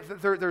man,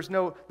 there's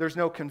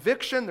no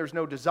conviction, there's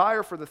no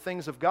desire for the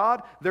things of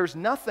God, there's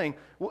nothing.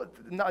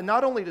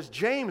 Not only does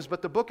James,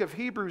 but the book of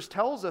Hebrews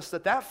tells us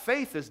that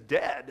faith is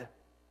dead.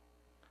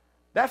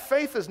 That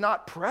faith is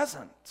not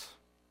present.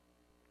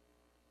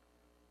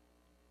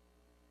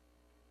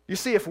 You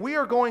see, if we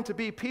are going to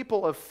be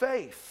people of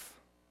faith,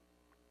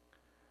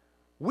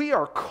 we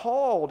are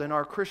called in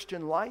our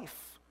Christian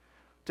life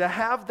to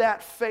have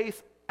that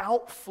faith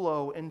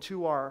outflow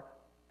into our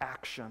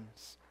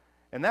actions.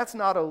 And that's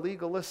not a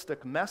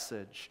legalistic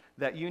message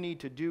that you need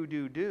to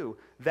do.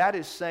 That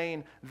is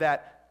saying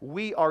that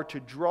we are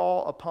to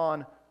draw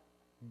upon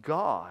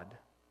God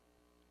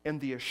and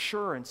the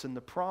assurance and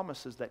the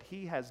promises that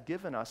He has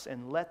given us,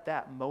 and let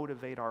that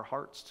motivate our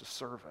hearts to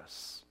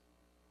service.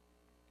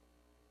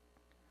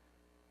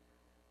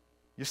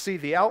 You see,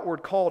 the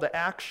outward call to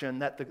action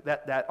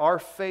that our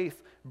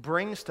faith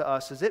brings to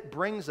us is it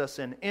brings us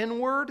an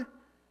inward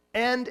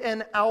and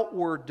an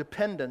outward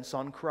dependence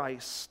on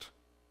Christ.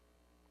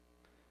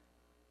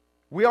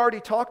 We already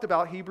talked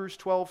about Hebrews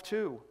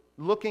 12:2,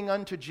 looking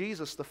unto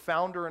Jesus, the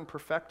founder and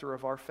perfecter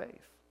of our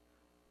faith.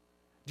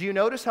 Do you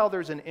notice how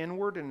there's an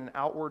inward and an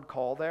outward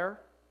call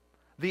there?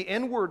 The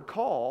inward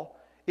call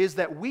is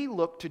that we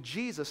look to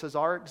Jesus as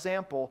our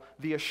example,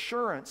 the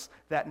assurance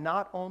that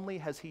not only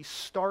has He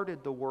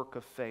started the work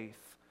of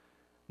faith,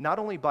 not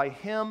only by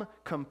Him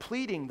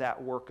completing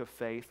that work of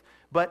faith,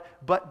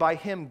 but by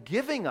Him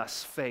giving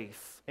us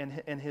faith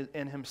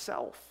in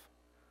Himself.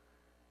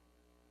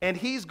 And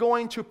He's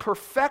going to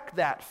perfect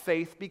that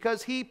faith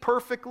because He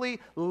perfectly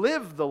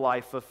lived the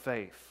life of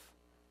faith.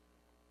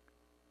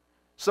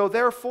 So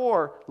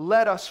therefore,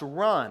 let us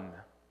run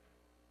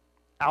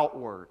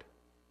outward.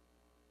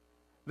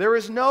 There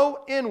is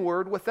no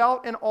inward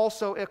without and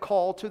also a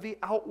call to the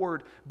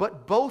outward,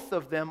 but both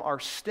of them are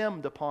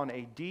stemmed upon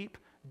a deep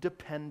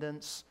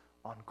dependence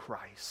on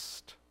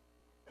Christ.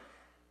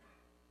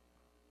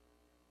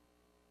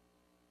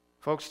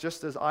 Folks,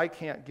 just as I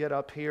can't get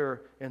up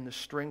here in the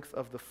strength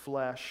of the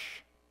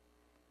flesh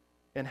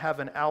and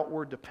have an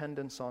outward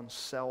dependence on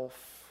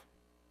self,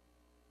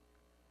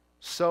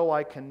 so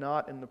I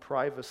cannot, in the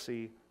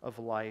privacy of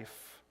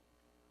life,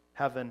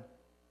 have an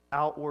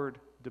outward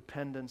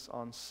dependence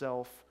on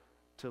self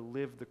to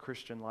live the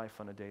Christian life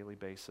on a daily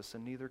basis,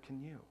 and neither can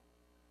you.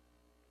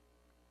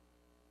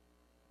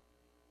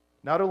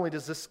 Not only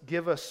does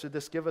should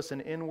this give us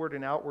an inward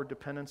and outward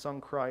dependence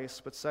on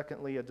Christ, but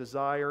secondly, a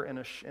desire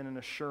and an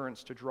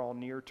assurance to draw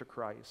near to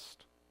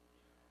Christ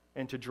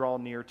and to draw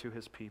near to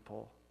His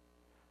people.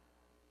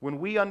 When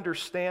we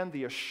understand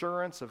the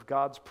assurance of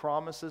God's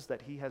promises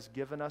that He has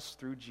given us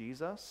through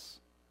Jesus,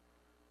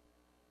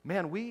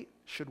 man, we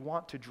should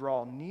want to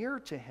draw near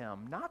to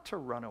Him, not to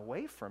run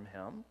away from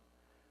Him.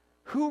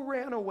 Who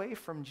ran away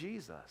from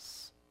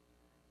Jesus?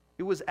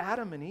 It was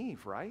Adam and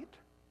Eve, right?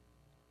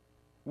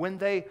 When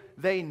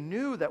they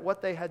knew that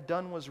what they had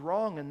done was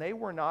wrong and they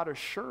were not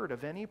assured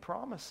of any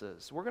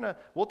promises.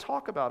 We'll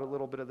talk about a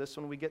little bit of this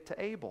when we get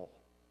to Abel.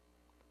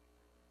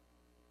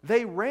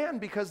 They ran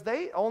because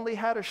they only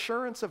had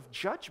assurance of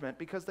judgment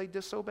because they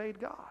disobeyed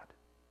God.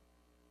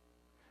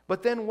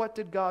 But then what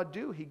did God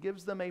do? He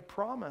gives them a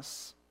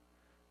promise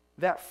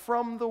that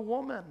from the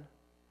woman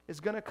is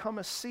going to come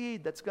a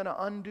seed that's going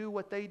to undo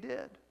what they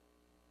did.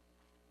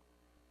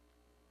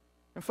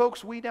 And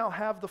folks, we now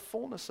have the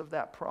fullness of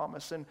that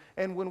promise.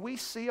 And when we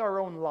see our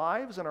own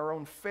lives and our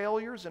own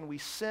failures and we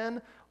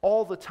sin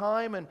all the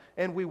time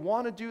and we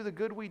want to do the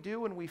good we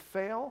do and we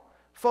fail,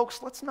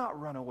 folks, let's not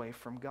run away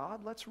from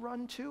God. Let's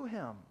run to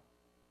Him.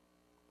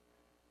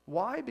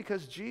 Why?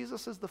 Because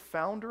Jesus is the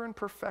founder and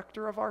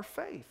perfecter of our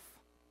faith.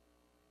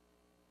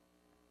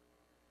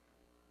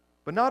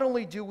 But not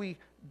only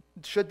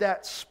should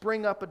that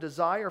spring up a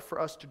desire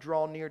for us to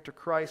draw near to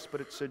Christ, but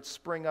it should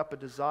spring up a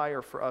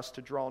desire for us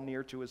to draw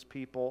near to His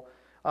people.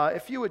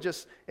 If you would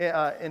just,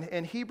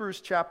 in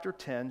Hebrews chapter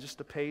 10, just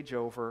a page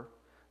over,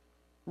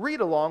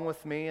 read along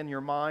with me in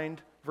your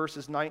mind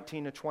verses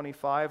 19 to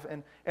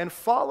 25 and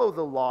follow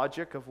the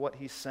logic of what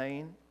he's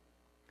saying.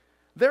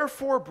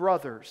 Therefore,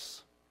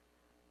 brothers,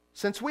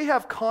 since we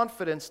have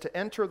confidence to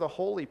enter the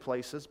holy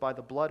places by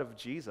the blood of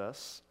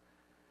Jesus,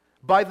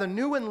 by the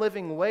new and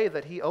living way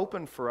that he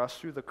opened for us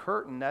through the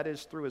curtain, that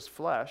is, through his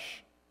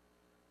flesh.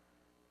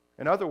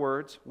 In other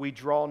words, we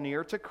draw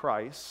near to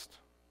Christ.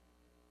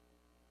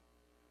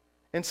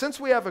 And since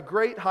we have a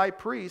great high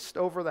priest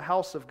over the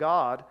house of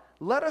God,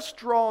 let us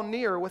draw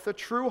near with a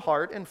true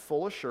heart and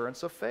full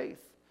assurance of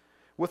faith,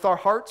 with our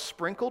hearts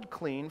sprinkled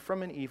clean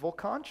from an evil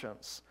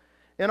conscience,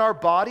 and our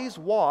bodies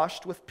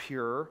washed with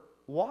pure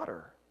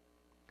water.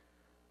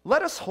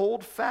 Let us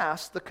hold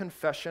fast the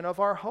confession of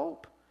our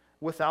hope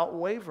without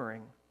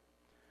wavering,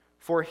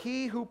 for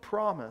he who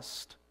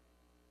promised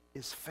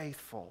is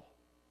faithful.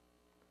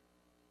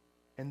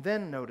 And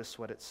then notice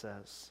what it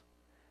says.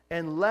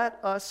 And let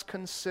us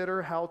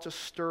consider how to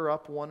stir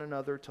up one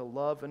another to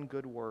love and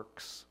good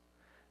works,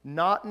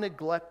 not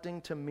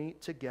neglecting to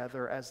meet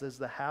together as is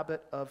the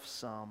habit of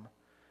some,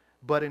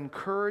 but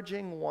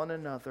encouraging one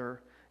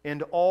another,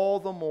 and all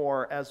the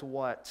more as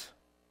what?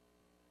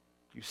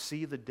 You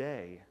see the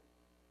day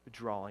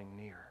drawing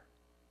near.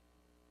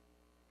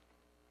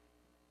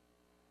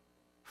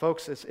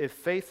 Folks, if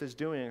faith is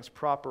doing its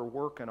proper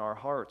work in our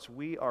hearts,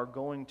 we are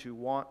going to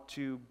want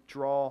to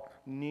draw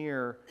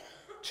near,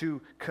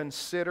 to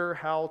consider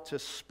how to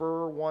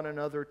spur one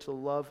another to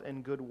love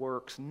and good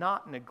works,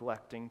 not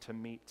neglecting to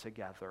meet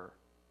together.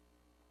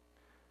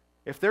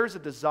 If there's a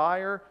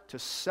desire to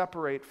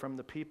separate from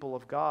the people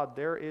of God,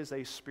 there is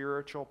a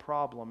spiritual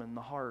problem in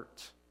the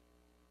heart.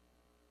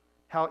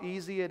 How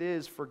easy it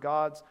is for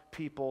God's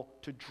people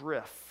to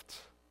drift.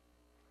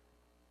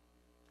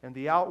 And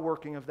the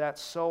outworking of that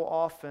so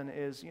often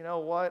is, you know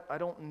what? I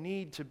don't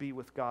need to be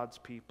with God's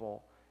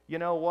people. You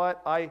know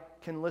what? I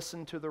can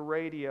listen to the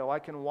radio. I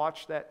can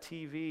watch that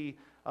TV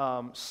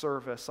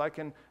service. I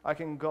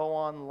can go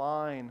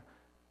online.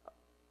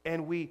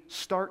 And we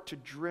start to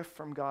drift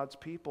from God's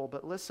people.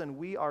 But listen,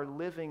 we are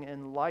living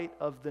in light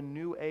of the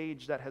new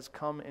age that has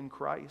come in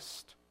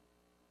Christ,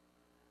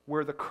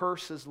 where the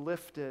curse is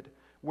lifted,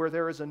 where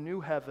there is a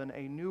new heaven,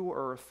 a new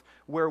earth,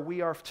 where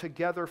we are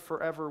together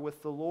forever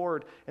with the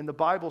Lord. And the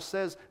Bible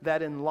says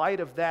that in light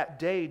of that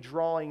day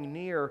drawing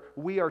near,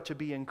 we are to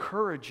be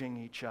encouraging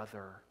each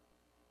other.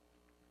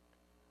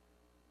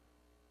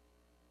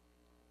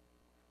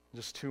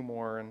 Just two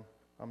more and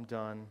I'm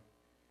done.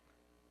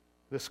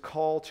 This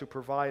call to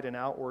provide an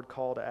outward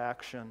call to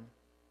action.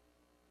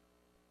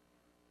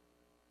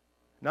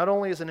 Not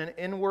only is it an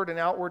inward and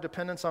outward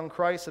dependence on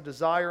Christ, a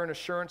desire and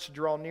assurance to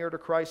draw near to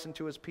Christ and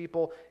to his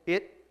people,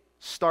 it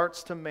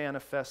starts to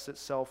manifest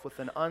itself with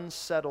an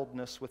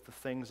unsettledness with the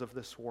things of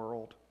this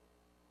world.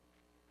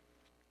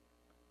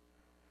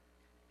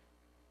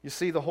 You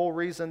see, the whole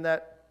reason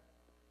that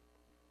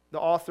the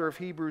author of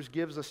Hebrews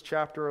gives us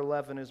chapter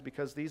 11 is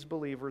because these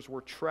believers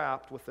were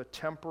trapped with a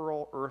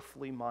temporal,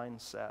 earthly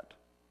mindset.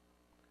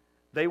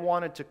 They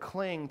wanted to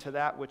cling to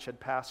that which had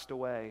passed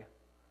away.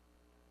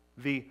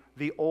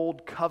 The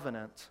old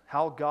covenant,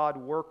 how God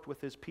worked with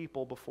his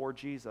people before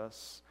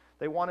Jesus.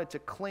 They wanted to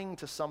cling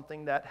to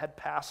something that had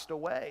passed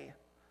away.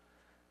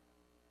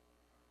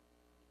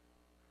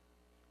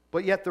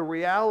 But yet the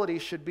reality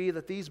should be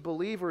that these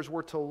believers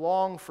were to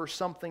long for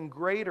something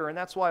greater. And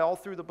that's why all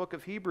through the book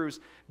of Hebrews,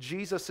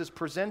 Jesus is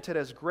presented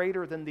as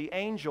greater than the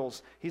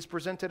angels. He's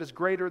presented as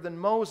greater than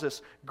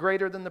Moses,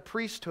 greater than the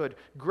priesthood,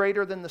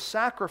 greater than the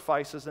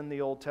sacrifices in the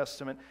Old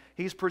Testament.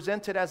 He's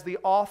presented as the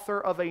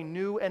author of a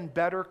new and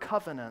better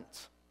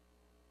covenant.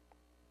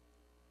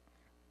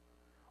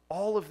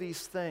 All of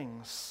these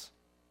things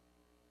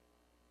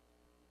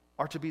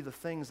are to be the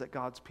things that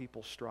God's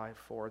people strive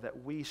for,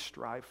 that we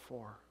strive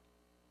for.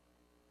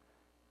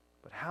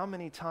 But how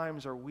many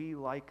times are we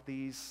like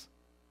these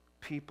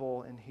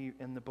people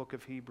in the book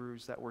of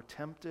Hebrews that were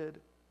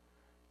tempted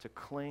to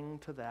cling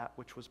to that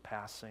which was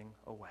passing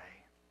away?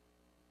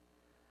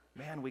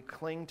 Man, we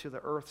cling to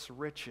the earth's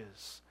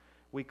riches.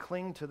 We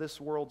cling to this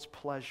world's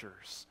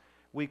pleasures.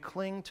 We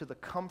cling to the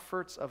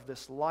comforts of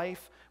this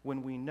life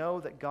when we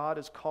know that God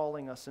is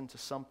calling us into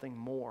something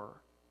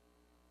more.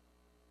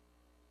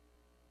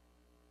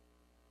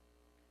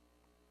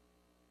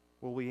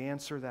 Will we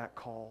answer that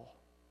call?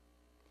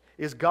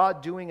 Is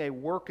God doing a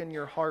work in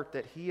your heart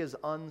that he is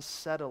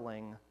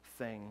unsettling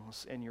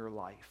things in your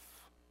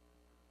life?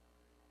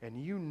 And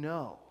you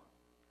know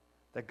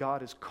that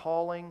God is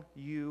calling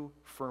you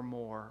for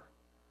more.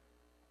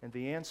 And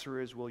the answer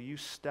is, will you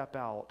step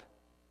out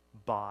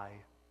by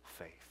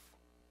faith?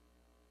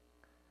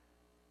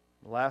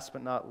 Last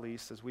but not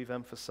least, as we've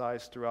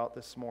emphasized throughout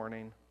this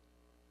morning,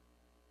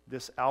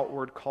 this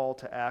outward call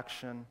to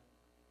action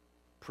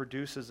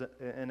produces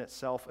in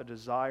itself a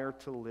desire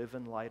to live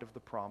in light of the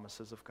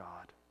promises of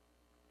God.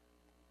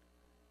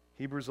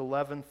 Hebrews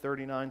 11,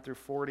 39 through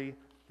 40,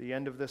 the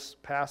end of this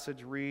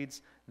passage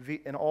reads,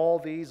 and all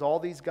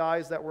these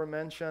guys that were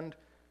mentioned,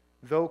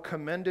 Though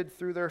commended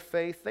through their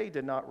faith, they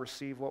did not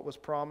receive what was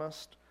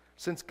promised,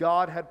 since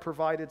God had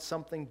provided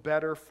something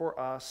better for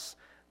us,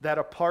 that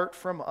apart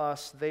from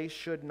us they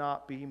should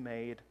not be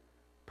made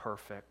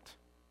perfect.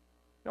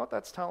 You know what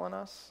that's telling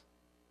us?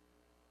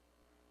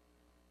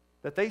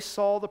 That they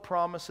saw the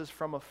promises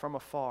from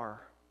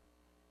afar.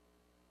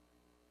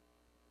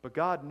 But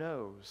God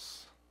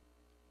knows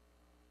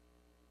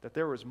that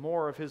there was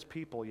more of His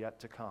people yet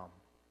to come.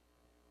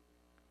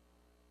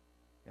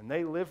 And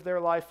they lived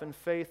their life in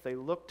faith. They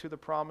looked to the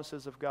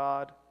promises of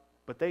God,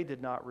 but they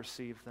did not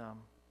receive them.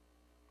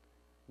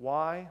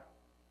 Why?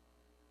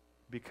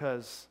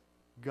 Because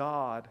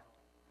God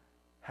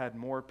had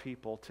more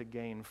people to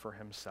gain for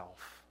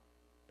Himself.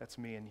 That's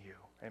me and you.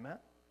 Amen?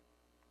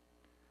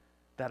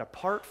 That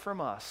apart from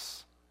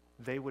us,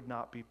 they would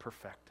not be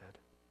perfected.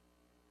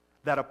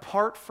 That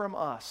apart from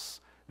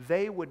us,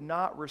 they would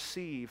not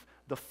receive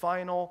the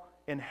final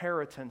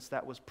inheritance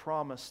that was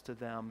promised to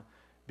them,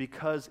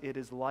 because it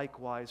is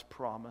likewise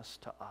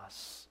promised to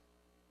us.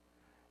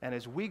 And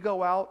as we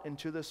go out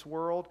into this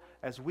world,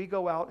 as we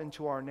go out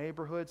into our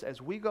neighborhoods, as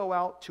we go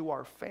out to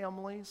our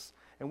families,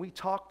 and we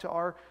talk to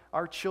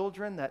our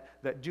children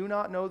that do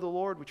not know the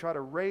Lord, we try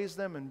to raise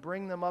them and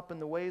bring them up in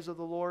the ways of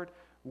the Lord,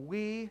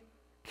 we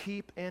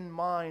keep in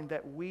mind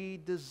that we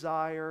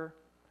desire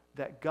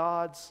that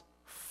God's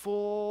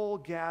full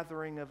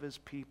gathering of His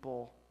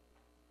people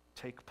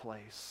take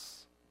place.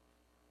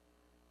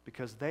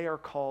 Because they are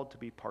called to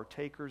be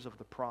partakers of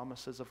the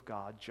promises of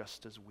God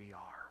just as we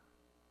are.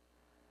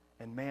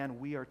 And man,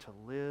 we are to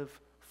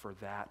live for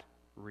that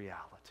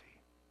reality.